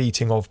way of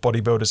eating of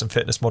bodybuilders and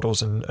fitness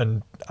models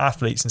and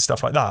athletes and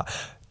stuff like that,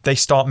 they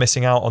start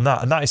missing out on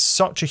that. And that is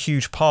such a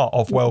huge part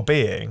of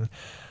well-being.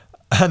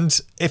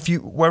 And if you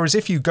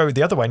go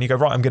the other way and you go,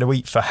 right, I'm going to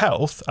eat for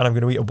health and I'm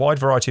going to eat a wide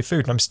variety of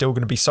food and I'm still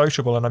going to be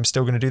sociable and I'm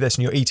still going to do this,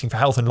 and you're eating for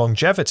health and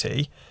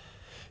longevity,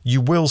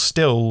 you will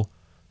still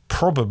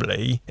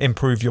probably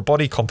improve your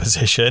body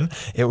composition.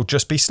 It will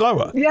just be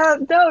slower. Yeah,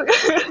 no.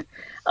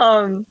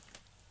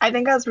 I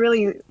think I was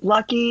really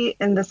lucky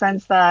in the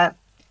sense that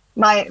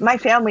my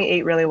family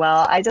ate really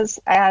well. I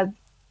lived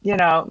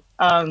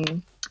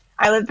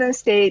in the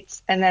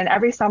States, and then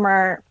every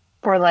summer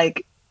for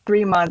like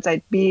 3 months,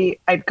 I'd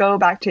go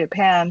back to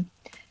Japan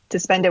to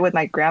spend it with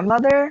my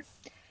grandmother.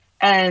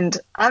 And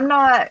I'm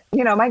not,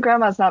 my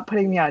grandma's not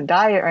putting me on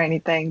diet or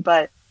anything,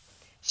 but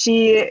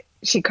she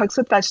cooks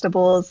with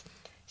vegetables.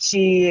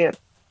 She,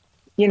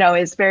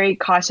 is very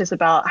cautious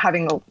about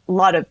having a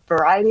lot of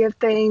variety of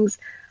things,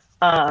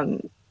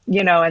 and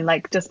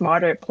like just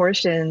moderate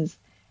portions.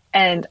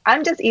 And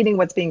I'm just eating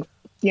what's being,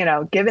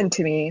 given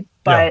to me,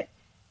 but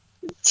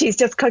she's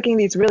just cooking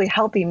these really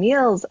healthy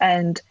meals.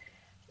 And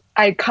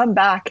I come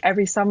back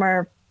every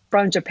summer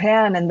from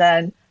Japan and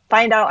then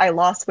find out I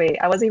lost weight.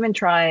 I wasn't even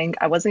trying.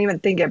 I wasn't even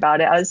thinking about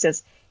it. I was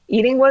just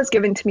eating what was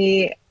given to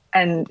me.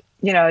 And,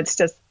 it's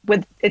just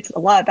it's a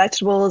lot of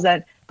vegetables,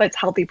 but it's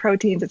healthy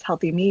proteins, it's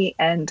healthy meat.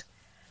 And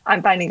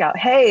I'm finding out,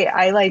 hey,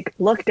 I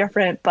look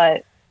different,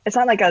 but it's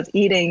not like I was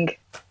eating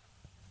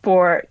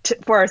for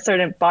a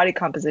certain body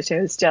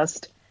composition. It's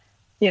just,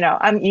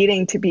 I'm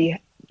eating to be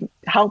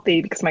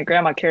healthy because my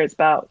grandma cares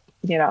about,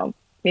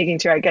 making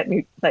sure I get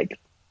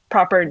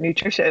proper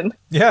nutrition.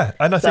 Yeah,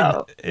 and I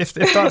think if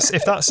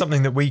that's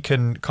something that we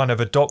can kind of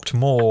adopt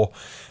more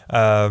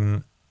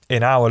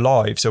in our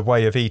lives, a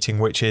way of eating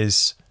which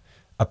is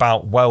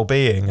about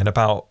well-being and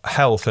about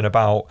health and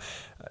about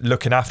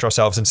looking after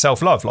ourselves and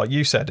self-love, like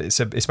you said. It's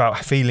about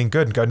feeling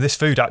good and going, this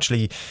food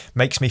actually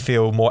makes me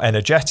feel more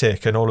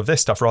energetic and all of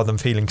this stuff, rather than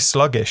feeling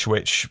sluggish,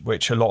 which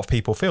a lot of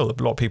people feel.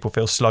 A lot of people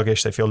feel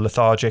sluggish, they feel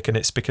lethargic, and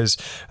it's because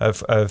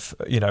of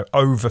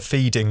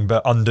overfeeding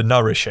but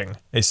undernourishing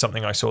is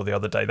something I saw the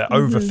other day. They're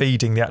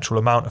overfeeding the actual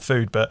amount of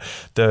food, but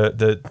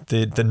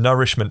the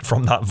nourishment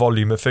from that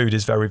volume of food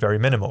is very, very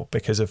minimal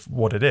because of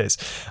what it is.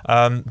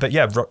 But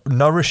yeah,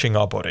 nourishing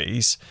our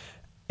bodies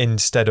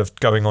instead of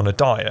going on a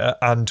diet.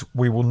 And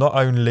we will not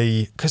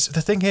only, because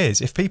the thing is,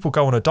 if people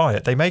go on a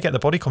diet, they may get the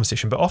body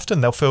composition, but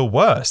often they'll feel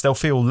worse, they'll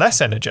feel less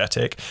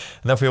energetic,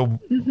 and they'll feel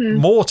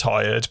more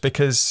tired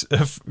because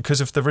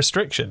of the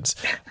restrictions,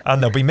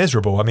 and they'll be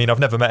miserable. I mean, I've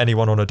never met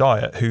anyone on a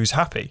diet who's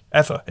happy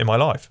ever in my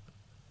life.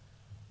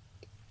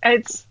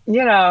 It's,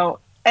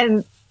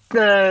 and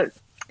the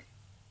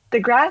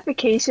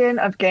gratification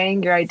of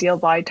getting your ideal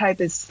body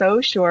type is so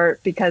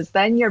short, because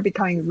then you're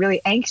becoming really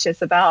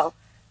anxious about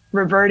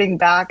reverting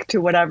back to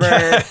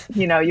whatever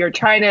you're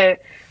trying to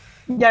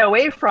get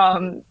away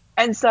from.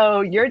 And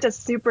so you're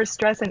just super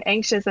stressed and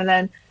anxious, and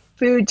then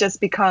food just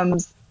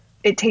becomes,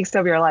 it takes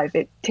over your life.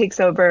 It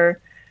takes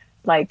over,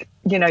 like,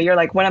 you're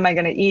like, what am I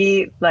going to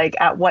eat? Like,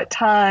 at what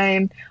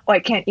time? Oh, I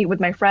can't eat with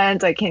my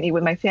friends. I can't eat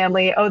with my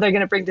family. Oh, they're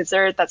going to bring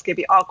dessert. That's going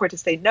to be awkward to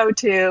say no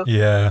to.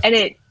 Yeah.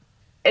 And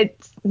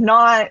it's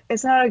not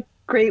a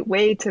great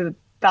way to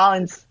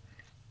balance,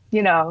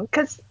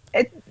 because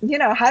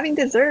having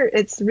dessert,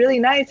 it's really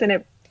nice.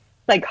 And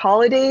like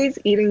holidays,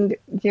 eating,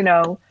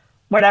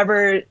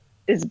 whatever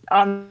is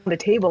on the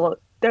table,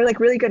 they're like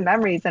really good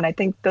memories. And I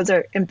think those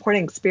are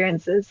important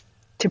experiences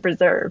to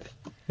preserve.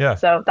 Yeah.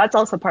 So that's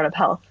also part of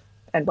health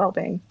and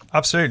well-being.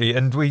 Absolutely.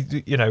 And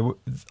we,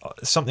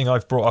 something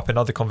I've brought up in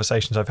other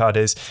conversations I've had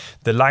is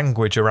the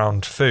language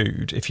around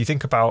food. If you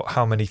think about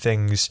how many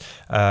things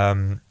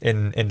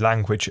in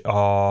language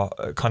are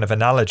kind of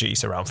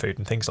analogies around food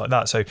and things like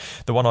that. So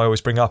the one I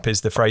always bring up is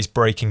the phrase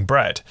breaking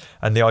bread,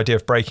 and the idea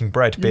of breaking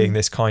bread being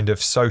this kind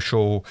of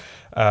social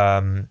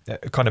kind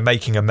of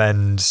making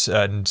amends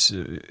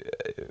and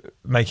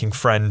making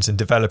friends and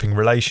developing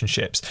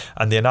relationships.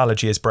 And the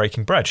analogy is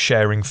breaking bread,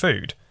 sharing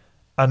food.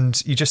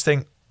 And you just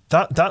think,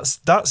 that's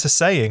a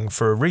saying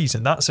for a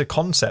reason. That's a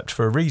concept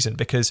for a reason,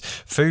 because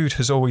food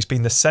has always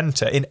been the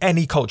center in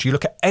any culture. You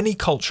look at any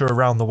culture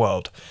around the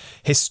world,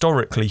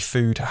 historically,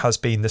 food has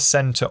been the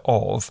center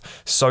of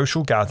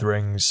social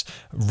gatherings,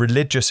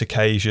 religious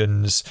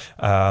occasions,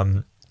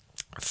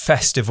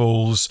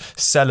 festivals,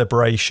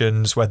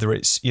 celebrations, whether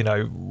it's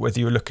whether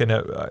you're looking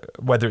at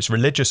whether it's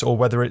religious or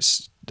whether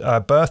it's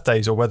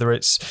birthdays, or whether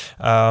it's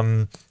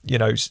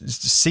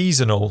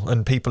seasonal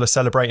and people are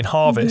celebrating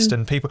harvest,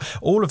 and people,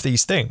 all of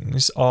these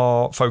things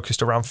are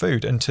focused around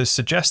food. And to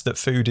suggest that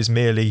food is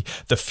merely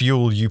the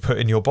fuel you put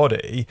in your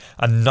body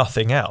and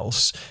nothing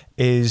else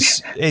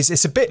is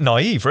it's a bit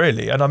naive,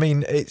 really. And I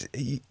mean,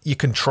 you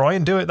can try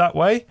and do it that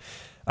way.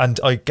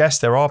 And I guess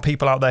there are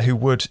people out there who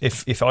would,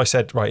 if I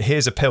said, right,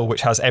 here's a pill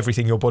which has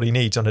everything your body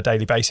needs on a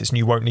daily basis and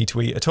you won't need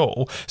to eat at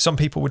all, some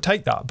people would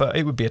take that. But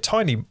it would be a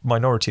tiny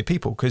minority of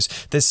people, because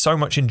there's so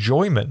much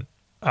enjoyment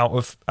out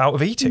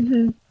of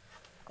eating.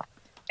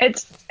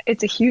 It's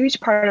a huge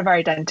part of our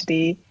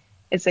identity.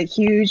 It's a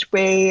huge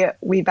way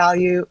we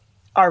value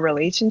our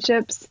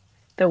relationships,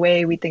 the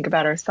way we think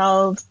about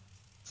ourselves,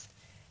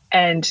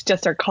 and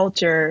just our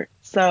culture.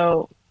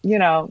 So,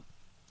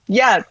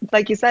 yeah,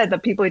 like you said, the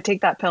people who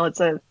take that pill, it's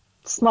a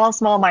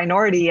small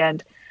minority.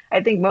 And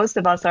I think most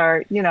of us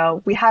are,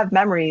 we have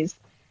memories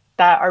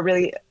that are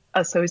really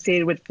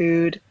associated with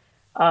food.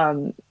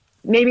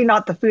 Maybe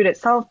not the food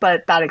itself,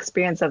 but that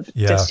experience of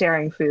just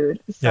sharing food.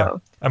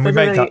 So and we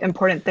make really that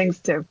important things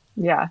too.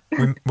 Yeah.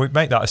 we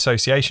make that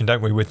association,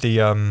 don't we, with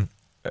the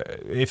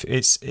if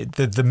it's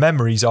the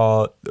memories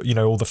are,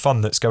 all the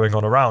fun that's going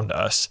on around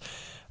us.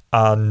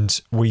 And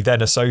we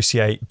then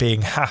associate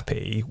being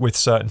happy with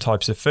certain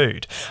types of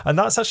food. And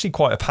that's actually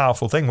quite a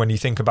powerful thing when you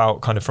think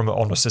about kind of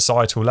on a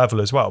societal level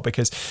as well,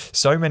 because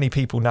so many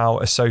people now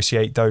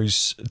associate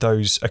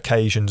those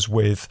occasions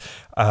with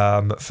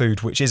food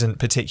which isn't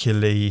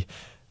particularly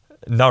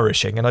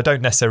nourishing. And I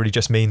don't necessarily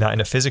just mean that in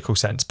a physical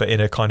sense, but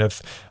in a kind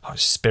of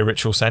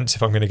spiritual sense,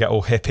 if I'm going to get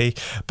all hippie.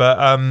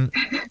 But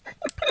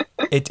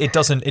it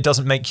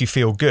doesn't make you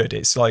feel good.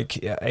 It's like,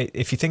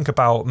 if you think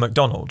about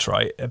McDonald's,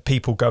 right?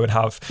 People go and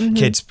have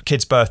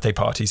kids' birthday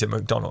parties at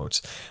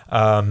McDonald's,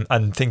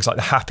 and things like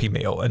the Happy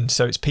Meal. And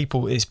so it's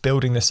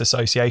building this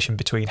association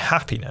between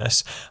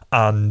happiness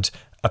and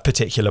a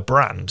particular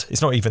brand.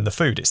 It's not even the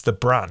food, it's the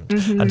brand.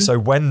 And so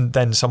when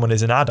then someone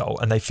is an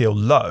adult and they feel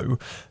low,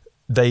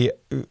 they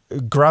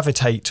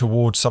gravitate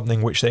towards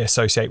something which they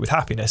associate with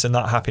happiness, and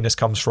that happiness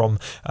comes from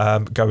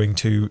going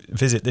to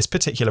visit this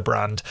particular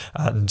brand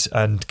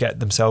and get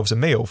themselves a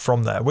meal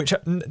from there, which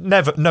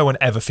no one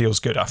ever feels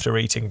good after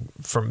eating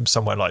from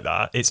somewhere like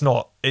that. It's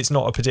not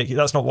a particular,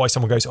 that's not why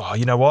someone goes, oh,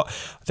 you know what,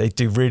 they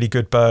do really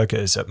good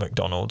burgers at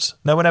McDonald's.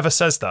 No one ever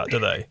says that, do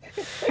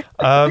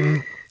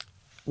they?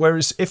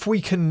 Whereas if we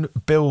can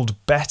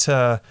build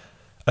better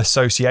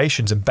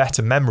associations and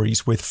better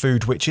memories with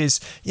food, which is,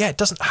 it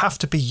doesn't have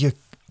to be your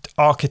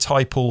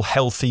archetypal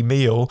healthy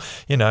meal,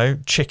 you know,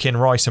 chicken,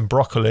 rice and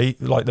broccoli,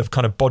 like the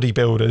kind of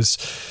bodybuilders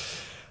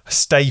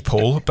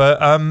staple.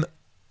 But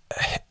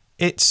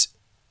it's,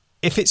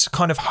 if it's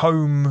kind of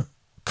home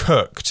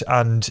cooked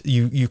and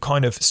you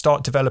kind of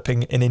start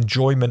developing an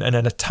enjoyment and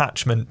an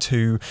attachment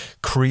to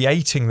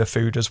creating the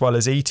food as well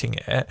as eating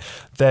it,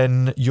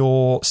 then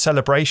your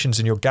celebrations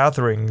and your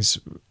gatherings,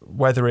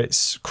 whether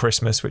it's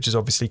Christmas, which is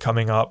obviously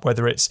coming up,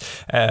 whether it's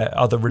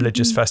other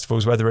religious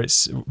festivals, whether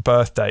it's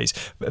birthdays,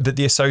 but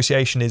the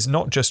association is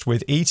not just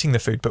with eating the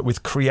food, but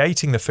with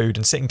creating the food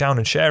and sitting down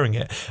and sharing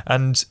it.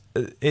 And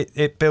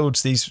it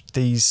builds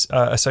these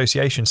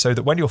associations, so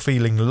that when you're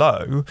feeling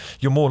low,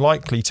 you're more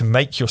likely to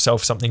make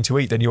yourself something to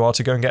eat than you are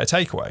to go and get a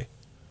takeaway.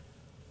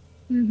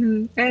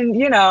 And,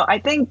 you know, I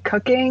think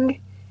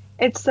cooking,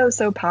 it's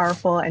so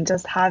powerful, and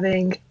just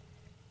having,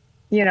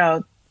 you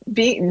know,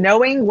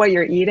 knowing what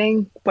you're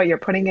eating, what you're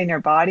putting in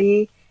your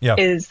body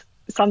is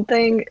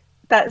something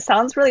that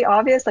sounds really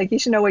obvious. Like, you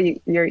should know what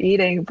you're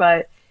eating,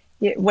 but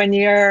when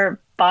you're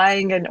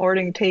buying and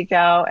ordering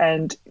takeout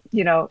and,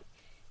 you know,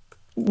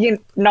 you're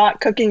not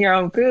cooking your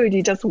own food,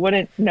 you just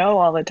wouldn't know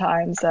all the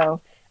time.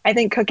 So I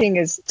think cooking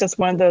is just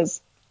one of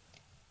those,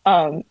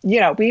 you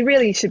know, we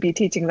really should be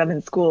teaching them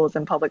in schools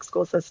and public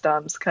school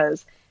systems,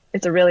 because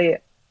it's a really,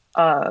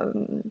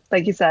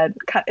 like you said,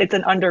 it's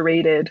an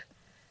underrated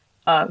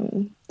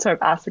sort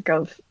of aspect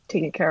of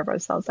taking care of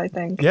ourselves, I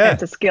think. Yeah.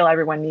 It's a skill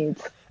everyone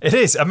needs. It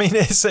is. I mean,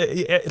 it's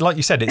like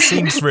you said, it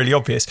seems really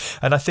obvious.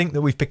 And I think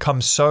that we've become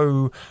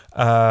so,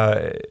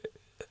 I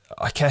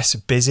guess,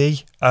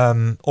 busy,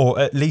 or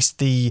at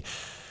least we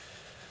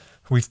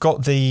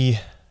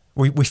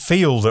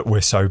feel that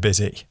we're so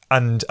busy.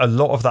 And a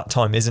lot of that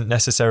time isn't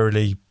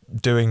necessarily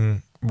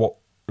doing what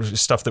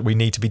stuff that we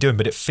need to be doing,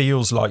 but it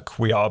feels like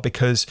we are,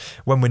 because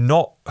when we're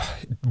not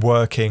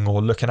working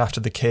or looking after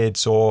the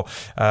kids or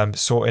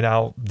sorting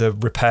out the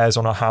repairs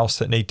on our house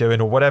that need doing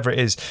or whatever it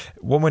is,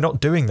 when we're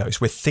not doing those,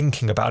 we're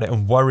thinking about it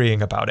and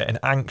worrying about it and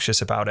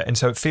anxious about it, and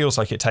so it feels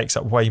like it takes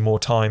up way more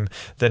time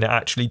than it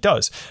actually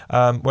does,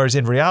 whereas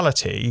in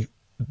reality,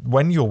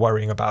 when you're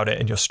worrying about it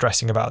and you're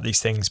stressing about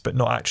these things but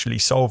not actually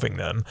solving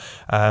them,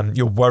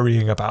 you're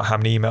worrying about how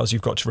many emails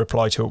you've got to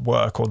reply to at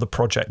work, or the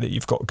project that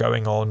you've got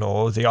going on,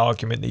 or the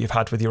argument that you've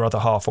had with your other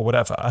half, or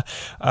whatever.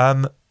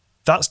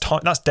 That's time.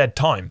 That's dead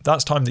time.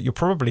 That's time that you're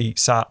probably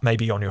sat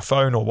maybe on your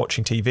phone or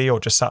watching TV, or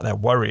just sat there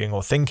worrying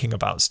or thinking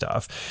about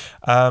stuff.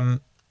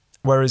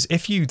 Whereas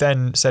if you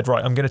then said,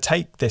 right, I'm going to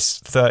take this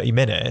 30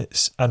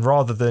 minutes, and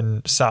rather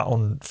than sat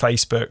on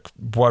Facebook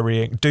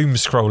worrying, doom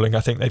scrolling,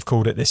 I think they've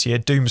called it this year,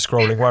 doom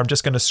scrolling, where I'm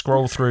just going to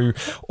scroll through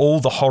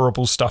all the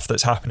horrible stuff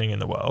that's happening in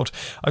the world,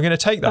 I'm going to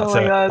take that.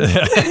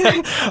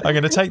 I'm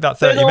going to take that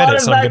 30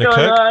 minutes. And I'm going to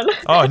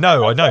cook. Oh, I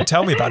know.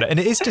 Tell me about it. And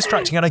it is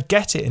distracting, and I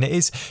get it. And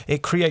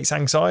it creates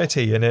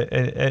anxiety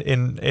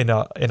in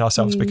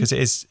ourselves,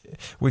 because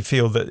we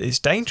feel that it's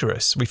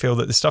dangerous. We feel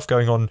that the stuff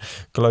going on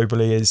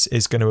globally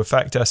is going to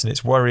affect us, and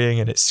it's worrying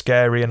and it's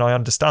scary, and I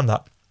understand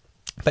that.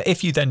 But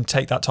if you then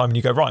take that time and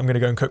you go, right, I'm going to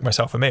go and cook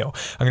myself a meal,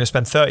 I'm going to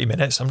spend 30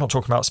 minutes. I'm not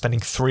talking about spending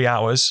 3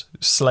 hours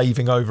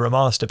slaving over a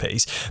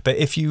masterpiece, but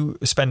if you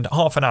spend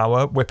half an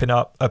hour whipping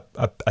up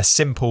a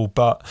simple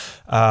but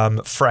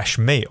fresh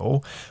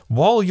meal,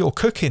 while you're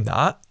cooking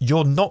that,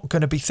 you're not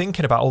going to be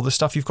thinking about all the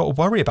stuff you've got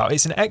to worry about.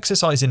 It's an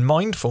exercise in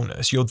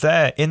mindfulness. You're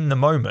there in the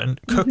moment,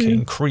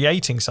 cooking,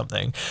 creating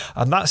something,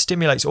 and that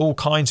stimulates all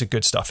kinds of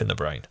good stuff in the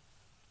brain.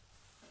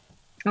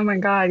 Oh my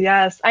God,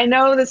 yes. I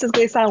know this is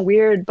going to sound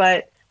weird,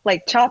 but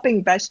like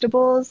chopping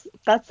vegetables,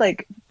 that's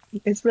like,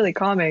 it's really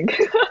calming.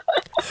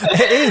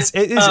 It is.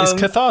 It's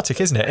cathartic,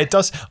 isn't it? It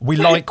does. We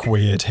like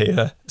weird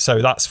here,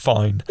 so that's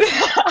fine.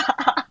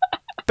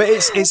 But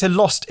it's a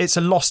lost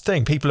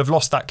thing. People have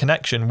lost that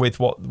connection with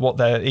what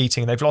they're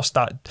eating. They've lost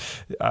that.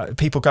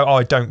 People go, oh,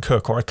 I don't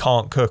cook, or I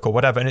can't cook, or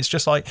whatever. And it's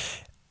just like,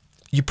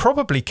 you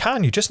probably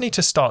can. You just need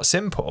to start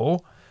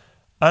simple.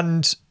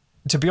 And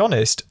to be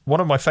honest, one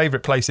of my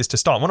favourite places to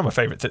start, one of my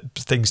favourite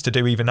things to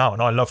do even now,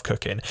 and I love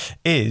cooking,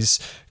 is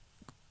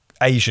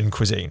Asian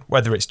cuisine,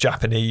 whether it's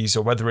Japanese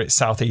or whether it's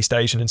Southeast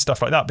Asian and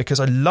stuff like that, because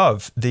I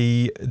love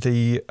the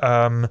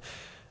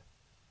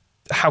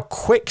how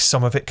quick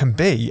some of it can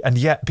be, and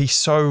yet be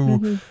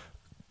so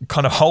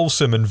kind of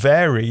wholesome and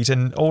varied.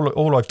 And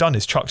all I've done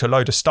is chucked a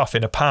load of stuff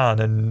in a pan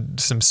and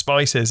some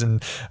spices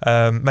and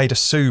made a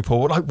soup,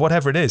 or like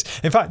whatever it is.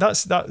 In fact,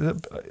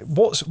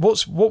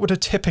 what would a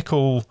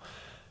typical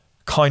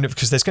kind of,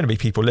 because there's going to be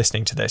people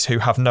listening to this who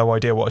have no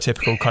idea what a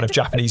typical kind of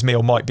Japanese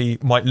meal might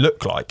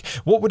look like.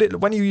 What would it,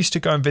 when you used to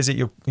go and visit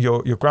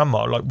your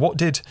grandma, like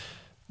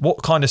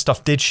what kind of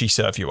stuff did she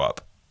serve you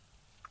up?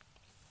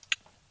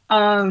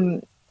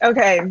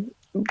 Okay,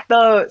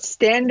 the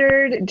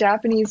standard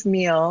Japanese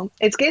meal,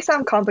 it's going to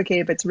sound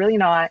complicated, but it's really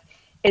not.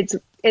 It's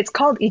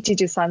called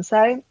ichiju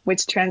sansai,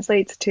 which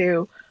translates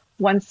to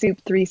one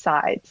soup, three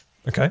sides.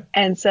 Okay.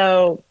 And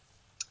so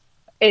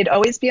it'd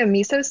always be a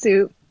miso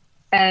soup,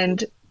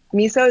 and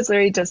miso is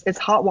literally just, it's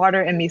hot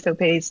water and miso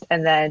paste,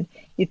 and then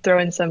you throw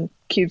in some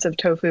cubes of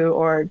tofu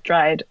or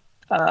dried,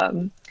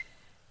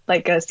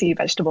 like a sea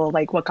vegetable,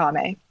 like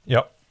wakame.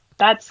 Yep.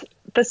 that's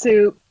the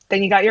soup.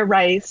 Then you got your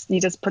rice. You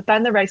just put that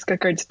in the rice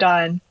cooker. It's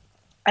done.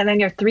 And then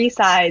your three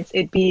sides,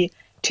 it'd be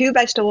 2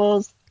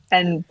 vegetables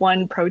and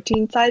 1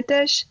 protein side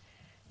dish.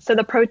 So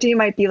the protein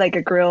might be like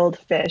a grilled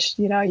fish.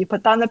 You know, you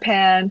put that in the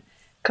pan,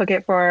 cook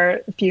it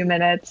for a few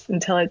minutes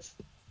until it's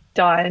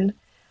done,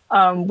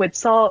 with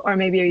salt, or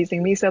maybe you're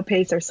using miso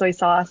paste or soy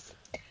sauce.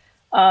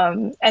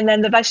 And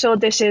then the vegetable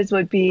dishes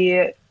would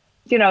be,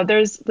 you know,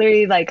 there's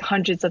literally like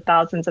hundreds of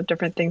thousands of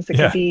different things it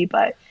could be,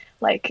 but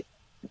like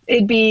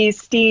it'd be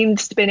steamed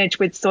spinach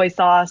with soy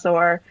sauce,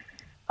 or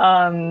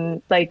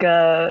like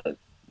a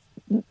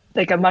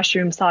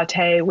mushroom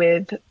saute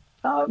with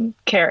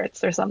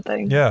carrots or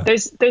something. Yeah.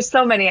 There's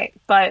so many,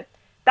 but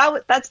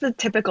that's the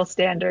typical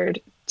standard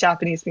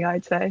Japanese meal,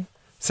 I'd say.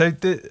 So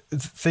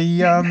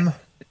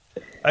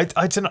I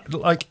don't know,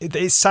 like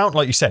it sounds,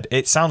 like you said,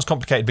 it sounds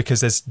complicated because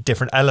there's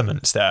different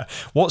elements there.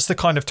 What's the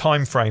kind of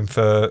time frame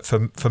for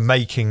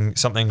making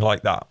something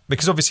like that?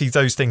 Because obviously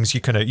those things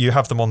you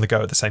have them on the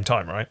go at the same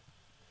time, right?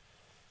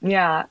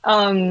 Yeah.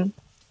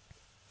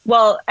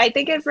 Well, I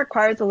think it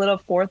requires a little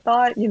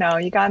forethought. You know,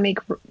 you gotta make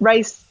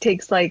rice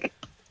takes like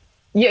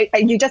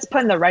you just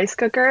put in the rice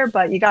cooker,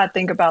 but you gotta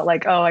think about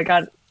like, oh, I'm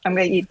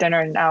gonna eat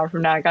dinner in an hour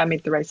from now. I gotta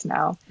make the rice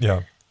now.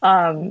 Yeah.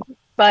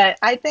 But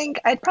I think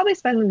I'd probably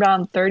spend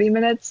around 30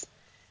 minutes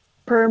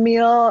per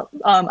meal.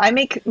 I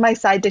make my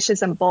side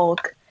dishes in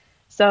bulk.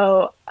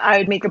 So I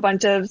would make a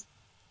bunch of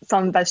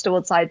some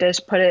vegetable side dish,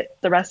 put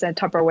the rest in a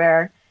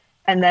Tupperware.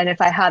 And then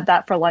if I had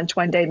that for lunch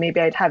one day,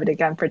 maybe I'd have it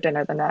again for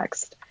dinner the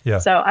next. Yeah.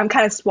 So I'm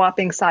kind of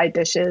swapping side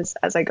dishes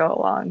as I go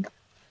along.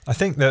 I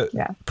think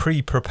that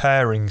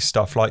pre-preparing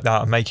stuff like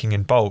that and making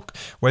in bulk,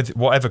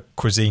 whatever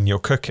cuisine you're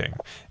cooking,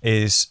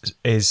 is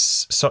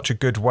such a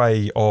good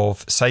way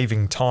of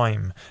saving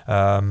time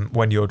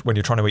when you're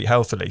trying to eat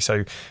healthily.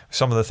 So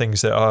some of the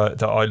things that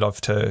I love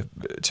to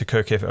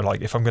cook, if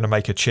I'm going to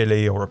make a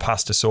chili or a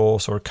pasta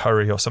sauce or a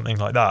curry or something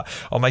like that,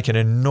 I'll make an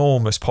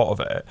enormous pot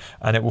of it,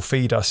 and it will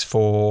feed us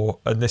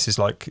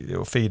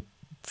it'll feed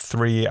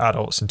 3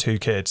 adults and 2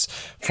 kids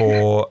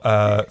for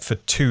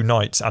 2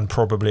 nights, and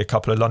probably a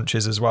couple of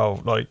lunches as well.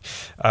 Like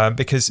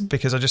because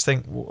I just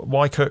think,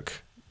 why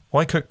cook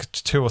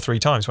 2 or 3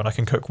 times when I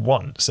can cook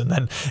once? And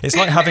then it's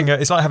like having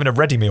a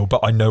ready meal,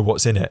 but I know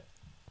what's in it.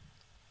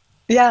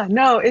 Yeah,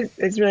 no,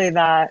 it's really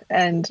that.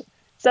 And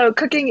so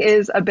cooking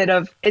is a bit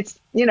of, it's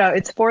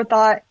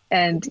forethought,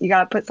 and you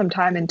got to put some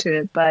time into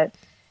it, but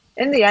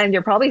in the end,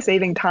 you're probably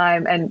saving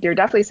time, and you're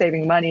definitely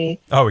saving money.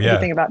 Oh yeah.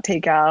 Anything about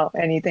takeout,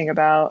 anything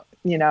about,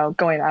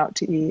 going out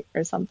to eat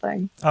or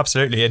something.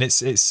 Absolutely. And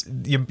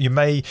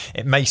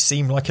it may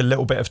seem like a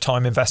little bit of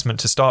time investment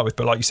to start with,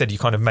 but like you said, you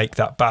kind of make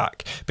that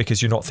back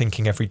because you're not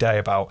thinking every day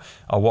about,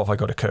 oh, what have I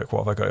got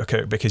to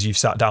cook, because you've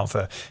sat down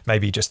for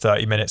maybe just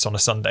 30 minutes on a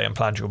Sunday and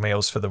planned your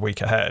meals for the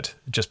week ahead,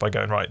 just by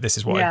going, right, this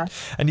is what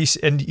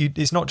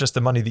it's not just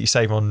the money that you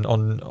save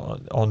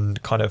on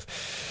kind of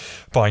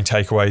buying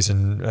takeaways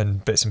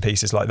and bits and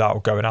pieces like that,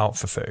 or going out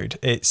for food.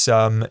 It's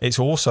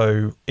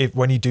also,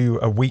 when you do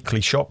a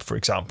weekly shop, for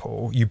example,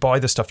 you buy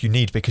the stuff you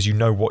need because you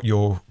know what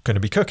you're going to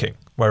be cooking.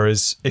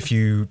 Whereas if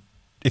you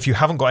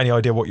haven't got any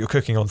idea what you're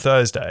cooking on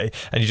Thursday,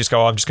 and you just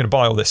go, oh, I'm just going to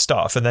buy all this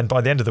stuff, and then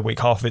by the end of the week,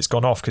 half of it's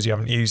gone off because you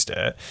haven't used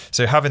it.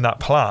 So having that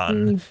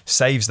plan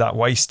saves that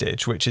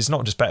wastage, which is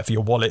not just better for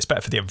your wallet, it's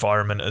better for the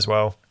environment as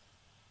well.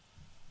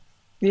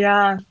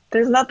 Yeah,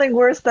 there's nothing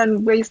worse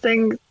than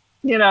wasting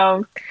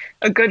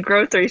a good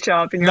grocery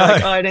shop, and you're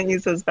like, oh, I didn't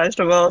use those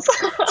vegetables.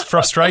 It's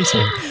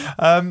frustrating.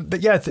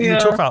 But you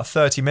talk about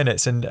 30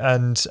 minutes, and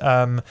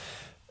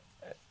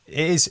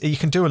you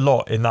can do a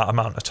lot in that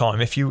amount of time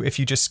if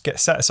you just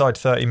set aside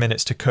 30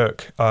 minutes to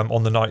cook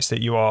on the nights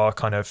that you are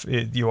going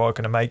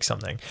to make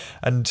something.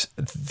 And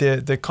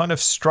the kind of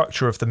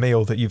structure of the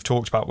meal that you've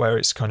talked about, where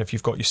it's kind of,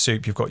 you've got your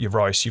soup, you've got your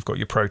rice, you've got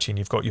your protein,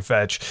 you've got your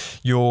veg,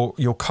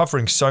 you're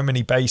covering so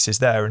many bases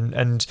there.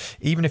 And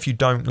even if you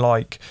don't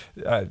like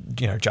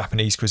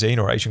Japanese cuisine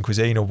or Asian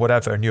cuisine or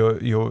whatever, and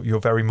you're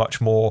very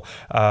much more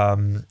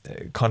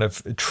kind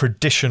of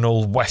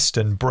traditional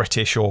Western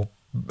British or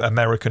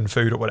American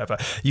food or whatever,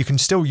 you can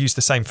still use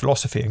the same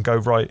philosophy and go,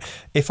 right,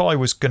 if I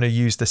was going to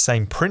use the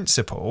same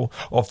principle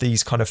of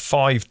these kind of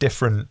 5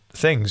 different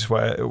things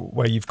where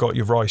you've got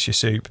your rice, your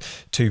soup,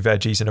 2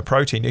 veggies and a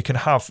protein, you can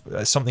have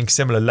something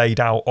similar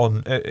laid out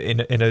on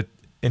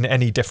in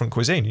any different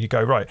cuisine. You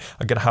go, right,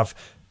 I'm going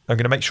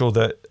to make sure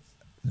that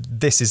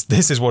this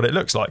is what it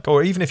looks like.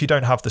 Or even if you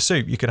don't have the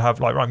soup, you can have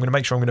like, right, I'm going to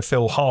make sure I'm going to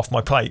fill half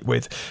my plate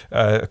with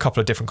a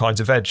couple of different kinds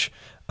of veg,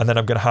 and then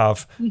I'm going to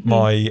have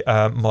my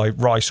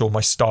rice or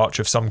my starch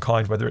of some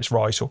kind, whether it's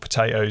rice or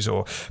potatoes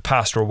or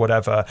pasta or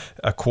whatever,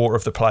 a quarter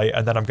of the plate,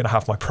 and then I'm going to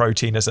have my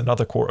protein as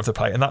another quarter of the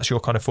plate, and that's your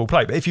kind of full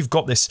plate. But if you've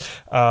got this,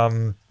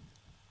 I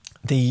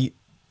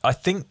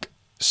think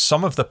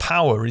some of the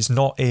power is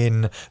not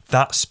in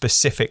that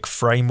specific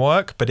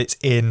framework, but it's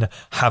in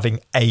having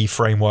a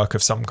framework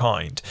of some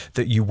kind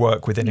that you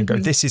work within and go,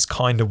 this is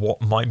kind of what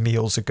my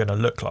meals are going to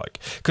look like.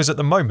 Because at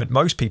the moment,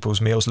 most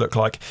people's meals look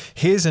like,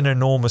 here's an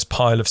enormous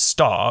pile of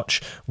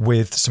starch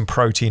with some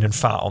protein and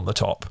fat on the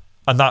top,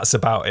 and that's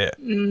about it.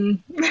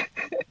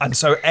 And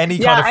so any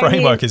kind of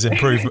framework is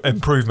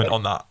improvement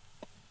on that.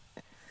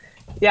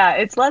 Yeah,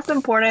 it's less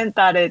important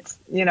that it's,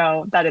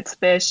 that it's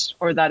fish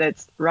or that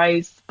it's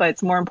rice, but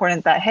it's more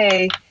important that,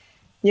 hey,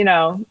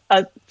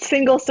 a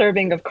single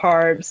serving of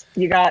carbs,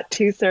 you got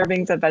 2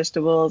 servings of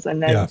vegetables,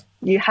 and then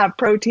you have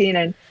protein,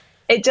 and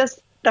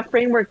the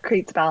framework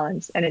creates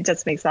balance, and it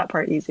just makes that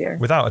part easier.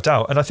 Without a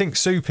doubt. And I think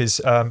soup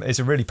is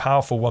a really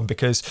powerful one,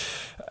 because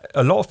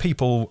a lot of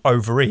people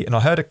overeat. And I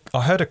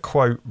heard a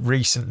quote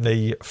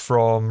recently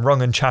from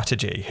Rangan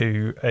Chatterjee,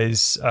 who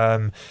is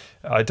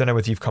I don't know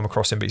whether you've come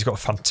across him, but he's got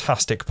a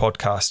fantastic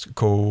podcast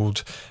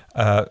called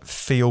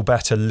Feel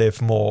Better,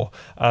 Live More.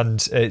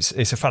 And it's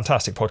a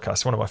fantastic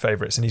podcast, one of my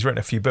favorites. And he's written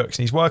a few books,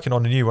 and he's working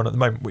on a new one at the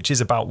moment, which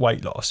is about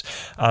weight loss.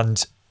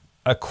 And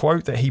a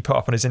quote that he put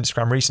up on his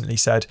Instagram recently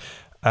said,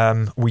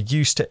 we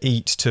used to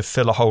eat to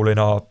fill a hole in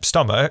our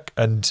stomach,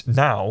 and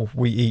now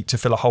we eat to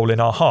fill a hole in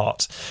our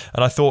heart.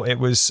 And I thought it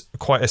was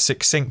quite a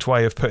succinct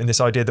way of putting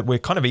this idea that we're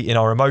kind of eating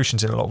our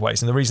emotions in a lot of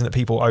ways. And the reason that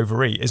people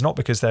overeat is not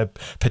because they're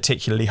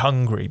particularly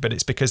hungry, but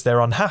it's because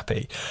they're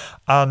unhappy.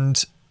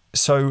 And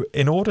so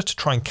in order to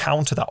try and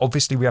counter that,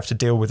 obviously we have to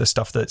deal with the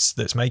stuff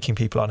that's making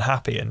people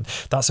unhappy, and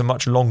that's a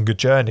much longer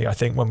journey. I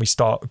think when we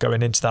start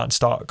going into that and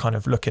start kind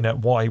of looking at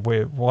why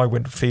we're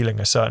feeling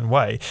a certain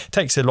way, it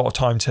takes a lot of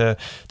time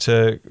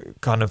to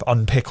kind of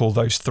unpick all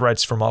those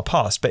threads from our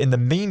past. But in the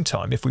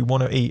meantime, if we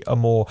want to eat a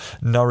more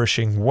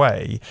nourishing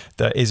way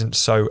that isn't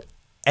so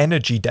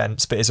energy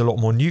dense but is a lot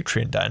more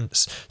nutrient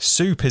dense,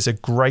 soup is a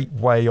great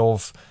way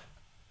of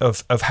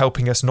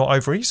helping us not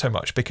overeat so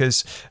much,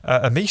 because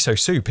a miso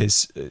soup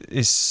is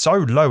so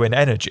low in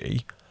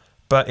energy,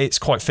 but it's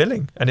quite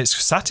filling and it's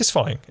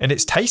satisfying and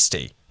it's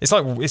tasty. It's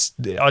like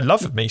I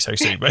love miso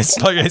soup.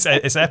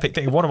 It's an epic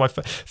thing. One of my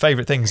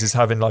favorite things is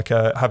having a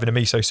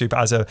miso soup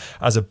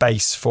as a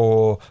base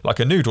for like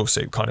a noodle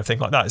soup kind of thing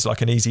like that. It's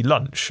like an easy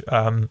lunch.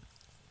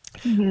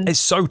 It's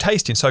so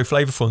tasty and so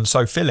flavorful and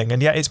so filling,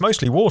 and yet it's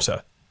mostly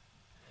water.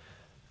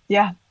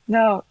 Yeah,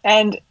 no,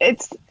 and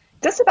it's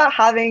just about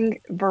having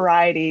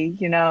variety.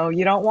 You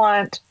don't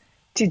want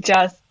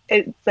to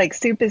it's like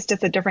soup is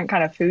just a different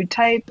kind of food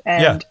type,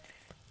 and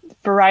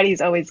variety is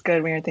always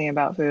good when you're thinking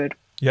about food.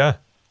 Yeah,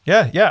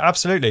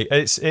 absolutely.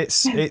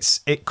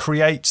 It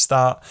creates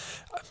that.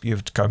 You're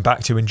going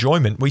back to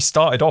enjoyment. We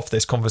started off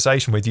this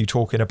conversation with you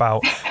talking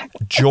about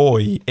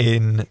joy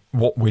in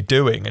what we're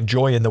doing, and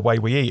joy in the way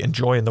we eat, and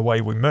joy in the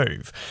way we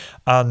move.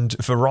 And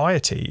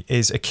variety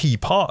is a key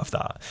part of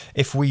that.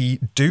 If we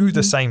do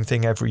the same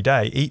thing every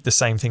day, eat the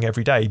same thing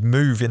every day,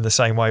 move in the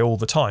same way all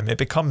the time, it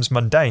becomes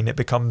mundane. It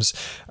becomes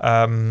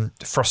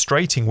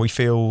frustrating. We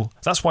feel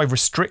that's why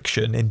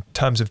restriction in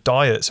terms of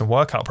diets and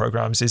workout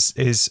programs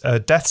is a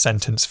death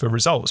sentence for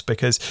results,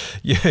 because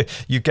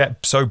you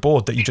get so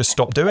bored that you just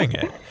stop doing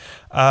it.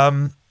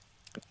 And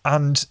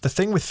the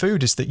thing with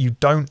food is that you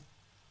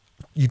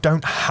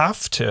don't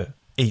have to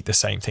eat the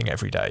same thing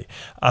every day.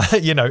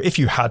 If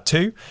you had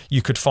to,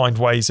 you could find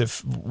ways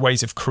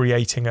of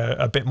creating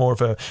a bit more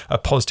of a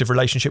positive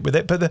relationship with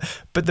it.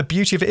 But the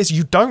beauty of it is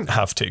you don't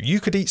have to.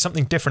 You could eat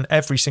something different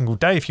every single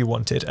day if you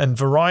wanted. And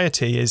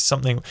variety is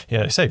something,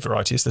 they say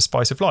variety is the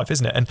spice of life,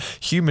 isn't it? And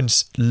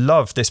humans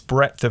love this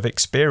breadth of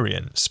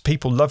experience.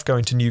 People love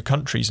going to new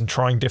countries and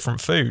trying different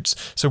foods.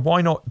 So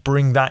why not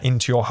bring that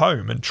into your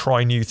home and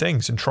try new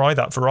things and try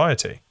that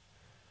variety?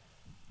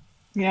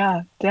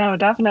 Yeah, no,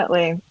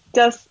 definitely.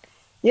 Just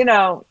you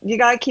got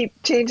to keep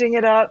changing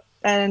it up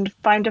and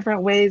find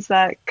different ways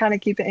that kind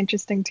of keep it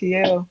interesting to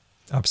you.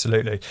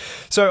 Absolutely.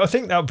 So I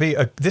think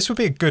this would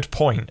be a good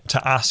point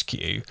to ask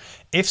you,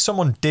 if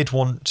someone did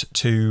want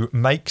to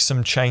make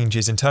some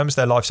changes in terms of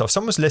their lifestyle. If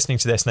someone's listening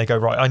to this and they go,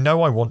 right, I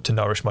know I want to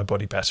nourish my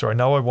body better. I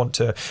know I want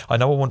to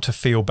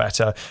feel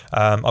better.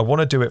 I want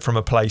to do it from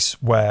a place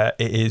where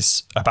it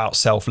is about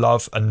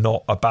self-love and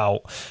not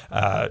about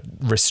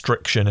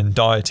restriction and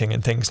dieting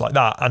and things like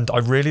that. And I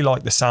really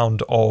like the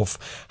sound of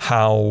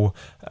how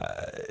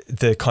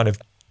the kind of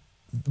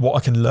what I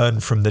can learn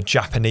from the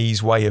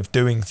Japanese way of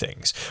doing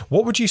things.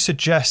 What would you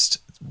suggest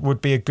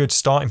would be a good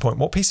starting point?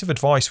 What piece of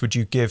advice would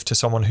you give to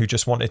someone who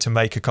just wanted to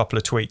make a couple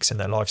of tweaks in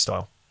their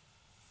lifestyle?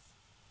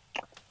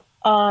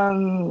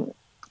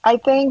 I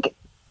think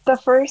the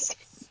first,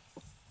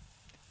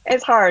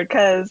 it's hard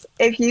because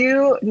if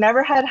you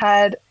never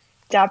had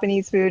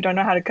Japanese food, don't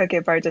know how to cook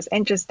it, but are just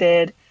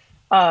interested,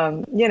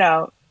 find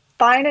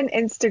an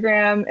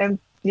Instagram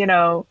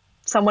and,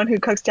 someone who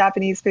cooks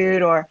Japanese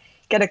food, or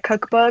get a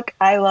cookbook.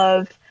 I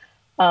love,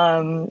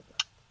 her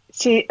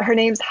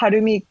name's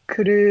Harumi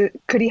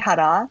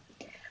Kurihara.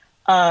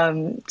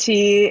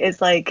 She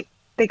is like,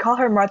 they call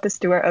her Martha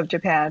Stewart of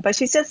Japan, but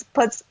she just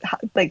puts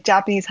like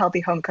Japanese healthy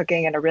home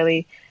cooking in a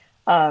really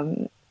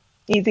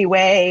easy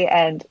way.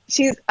 And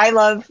I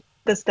love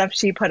the stuff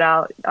she put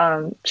out.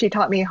 She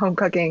taught me home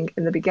cooking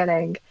in the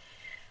beginning.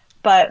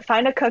 But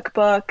find a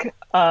cookbook,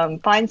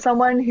 find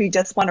someone who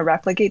just want to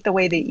replicate the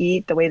way they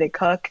eat, the way they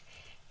cook,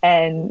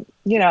 and,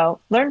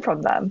 learn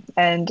from them.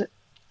 And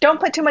don't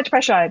put too much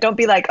pressure on it. Don't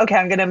be like, okay,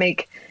 I'm going to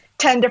make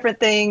 10 different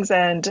things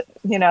and,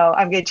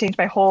 I'm going to change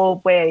my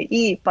whole way I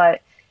eat.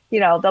 But,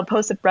 they'll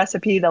post a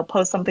recipe, they'll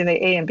post something they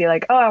ate and be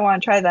like, oh, I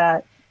want to try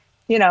that.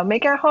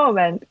 Make it at home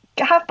and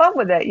have fun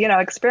with it.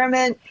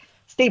 Experiment,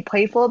 stay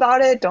playful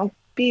about it. Don't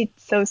be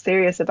so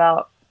serious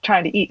about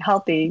trying to eat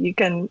healthy. You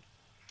can,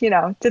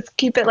 just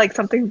keep it like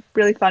something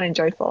really fun and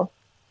joyful.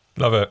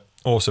 Love it.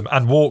 Awesome.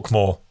 And walk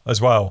more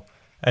as well.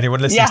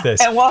 Anyone listening to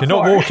this, if you're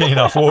not walking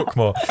enough, walk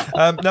more.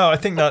 No, I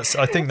think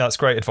that's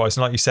great advice.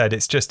 And like you said,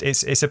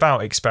 it's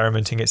about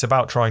experimenting. It's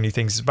about trying new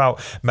things. It's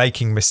about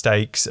making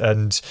mistakes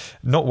and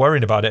not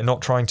worrying about it.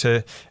 Not trying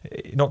to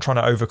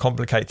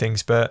overcomplicate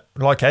things. But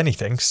like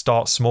anything,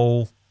 start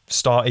small,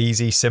 start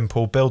easy,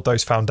 simple, build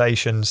those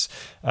foundations,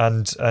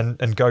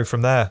 and go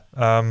from there.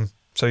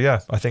 So yeah,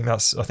 I think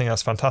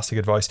that's fantastic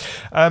advice.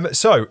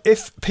 So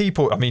if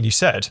people, you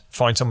said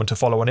find someone to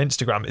follow on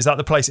Instagram. Is that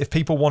the place if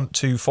people want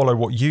to follow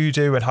what you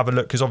do and have a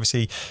look? Because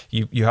obviously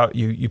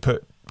you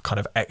put kind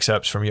of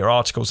excerpts from your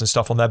articles and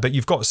stuff on there, but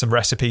you've got some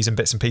recipes and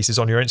bits and pieces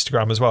on your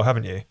Instagram as well,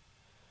 haven't you?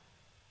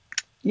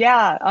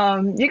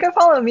 Yeah, you can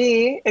follow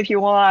me if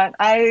you want.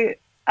 I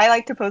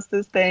like to post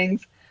those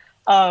things.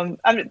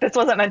 This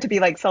wasn't meant to be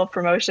like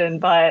self-promotion,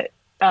 but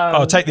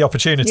I'll take the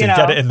opportunity.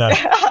 Get it in there.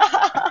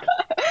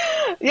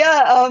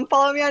 Yeah,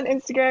 follow me on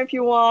Instagram if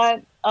you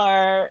want.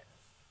 Or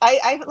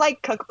I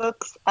like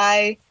cookbooks.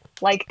 I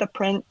like the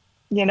print.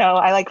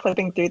 I like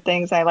flipping through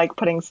things. I like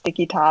putting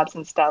sticky tabs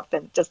and stuff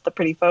and just the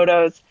pretty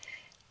photos.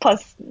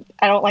 Plus,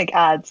 I don't like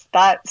ads.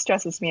 That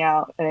stresses me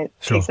out and it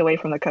takes away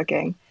from the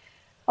cooking.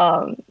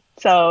 So,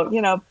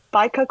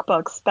 buy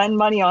cookbooks. Spend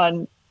money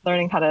on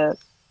learning how to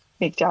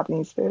make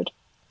Japanese food.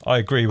 I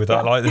agree with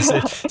that. Like,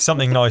 there's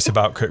something nice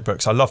about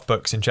cookbooks. I love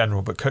books in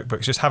general, but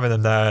cookbooks, just having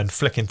them there and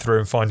flicking through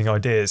and finding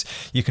ideas,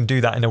 you can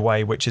do that in a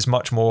way which is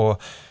much more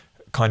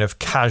kind of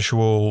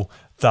casual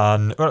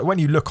than when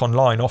you look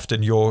online.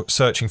 Often you're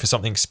searching for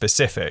something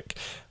specific,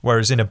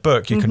 whereas in a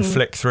book you can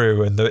flick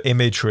through and the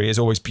imagery is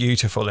always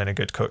beautiful in a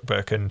good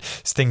cookbook and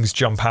things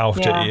jump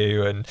out at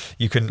you, and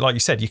you can, like you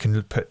said, you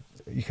can put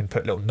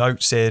little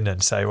notes in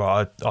and say,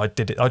 well, I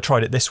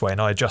tried it this way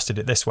and I adjusted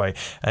it this way,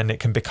 and it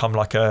can become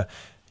like a,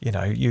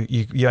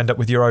 you end up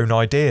with your own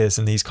ideas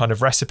and these kind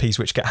of recipes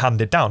which get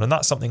handed down. And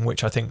that's something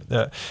which I think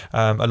that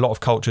a lot of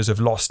cultures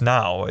have lost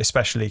now,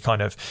 especially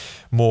kind of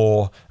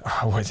more,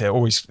 they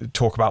always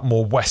talk about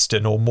more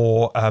Western or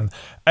more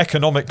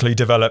economically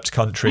developed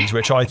countries,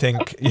 which I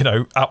think,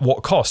 at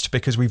what cost?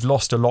 Because we've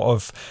lost a lot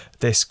of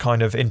this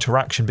kind of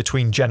interaction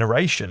between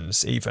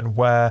generations, even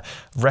where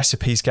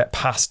recipes get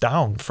passed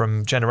down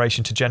from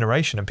generation to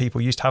generation, and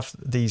people used to have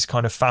these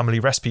kind of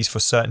family recipes for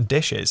certain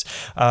dishes,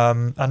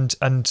 and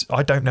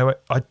I don't know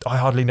it. I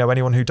hardly know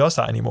anyone who does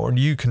that anymore. And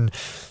you can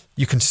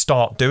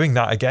start doing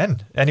that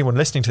again. Anyone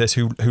listening to this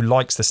who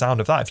likes the sound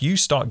of that, if you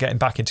start getting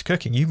back into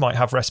cooking, you might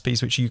have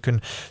recipes which you can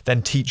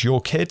then teach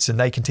your kids and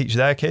they can teach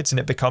their kids, and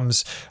it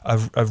becomes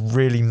a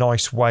really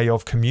nice way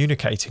of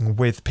communicating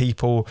with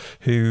people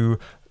who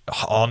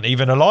aren't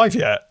even alive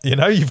yet.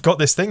 You've got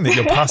this thing that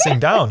you're passing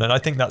down, and I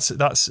think that's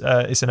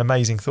it's an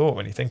amazing thought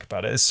when you think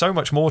about it. There's so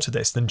much more to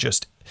this than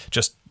just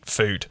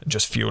food and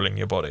just fueling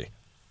your body.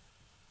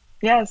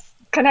 Yes,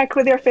 connect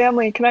with your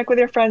family, connect with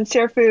your friends,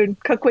 share food,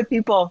 cook with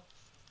people.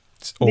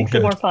 Makes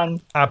it more fun.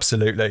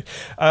 Absolutely.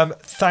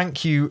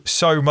 Thank you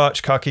so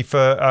much, Kaki,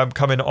 for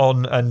coming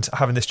on and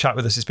having this chat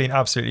with us. It's been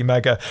absolutely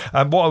mega.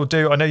 What I will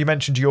do, I know you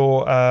mentioned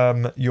your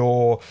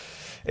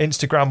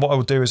Instagram. What I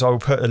will do is I will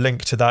put a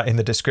link to that in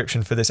the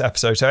description for this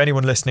episode. So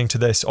anyone listening to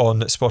this on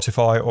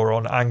Spotify or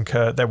on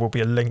Anchor, there will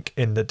be a link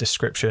in the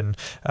description,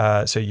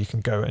 so you can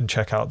go and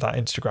check out that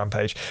Instagram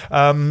page.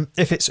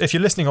 If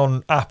you're listening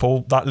on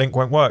Apple, that link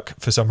won't work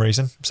for some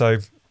reason. So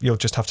you'll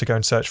just have to go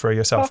and search for it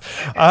yourself.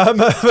 I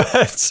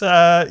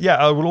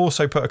will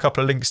also put a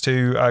couple of links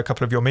to a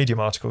couple of your Medium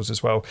articles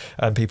as well,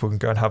 and people can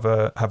go and have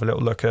a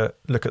little look at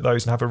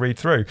those and have a read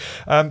through.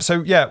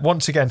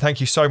 Once again, thank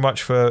you so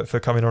much for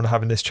coming on and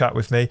having this chat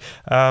with me,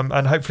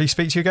 and hopefully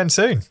speak to you again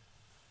soon.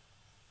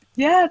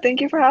 Yeah,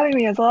 thank you for having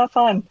me. It was a lot of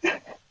fun.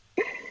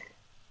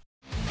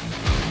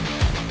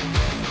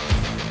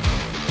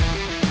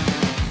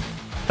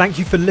 Thank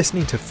you for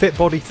listening to Fit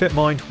Body, Fit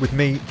Mind with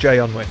me, Jay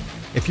Unwin.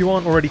 If you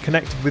aren't already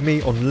connected with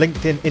me on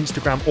LinkedIn,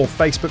 Instagram or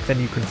Facebook, then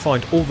you can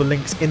find all the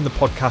links in the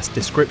podcast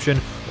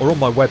description or on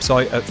my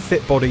website at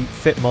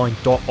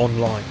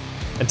fitbodyfitmind.online.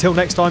 Until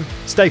next time,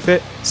 stay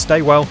fit,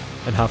 stay well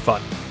and have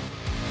fun.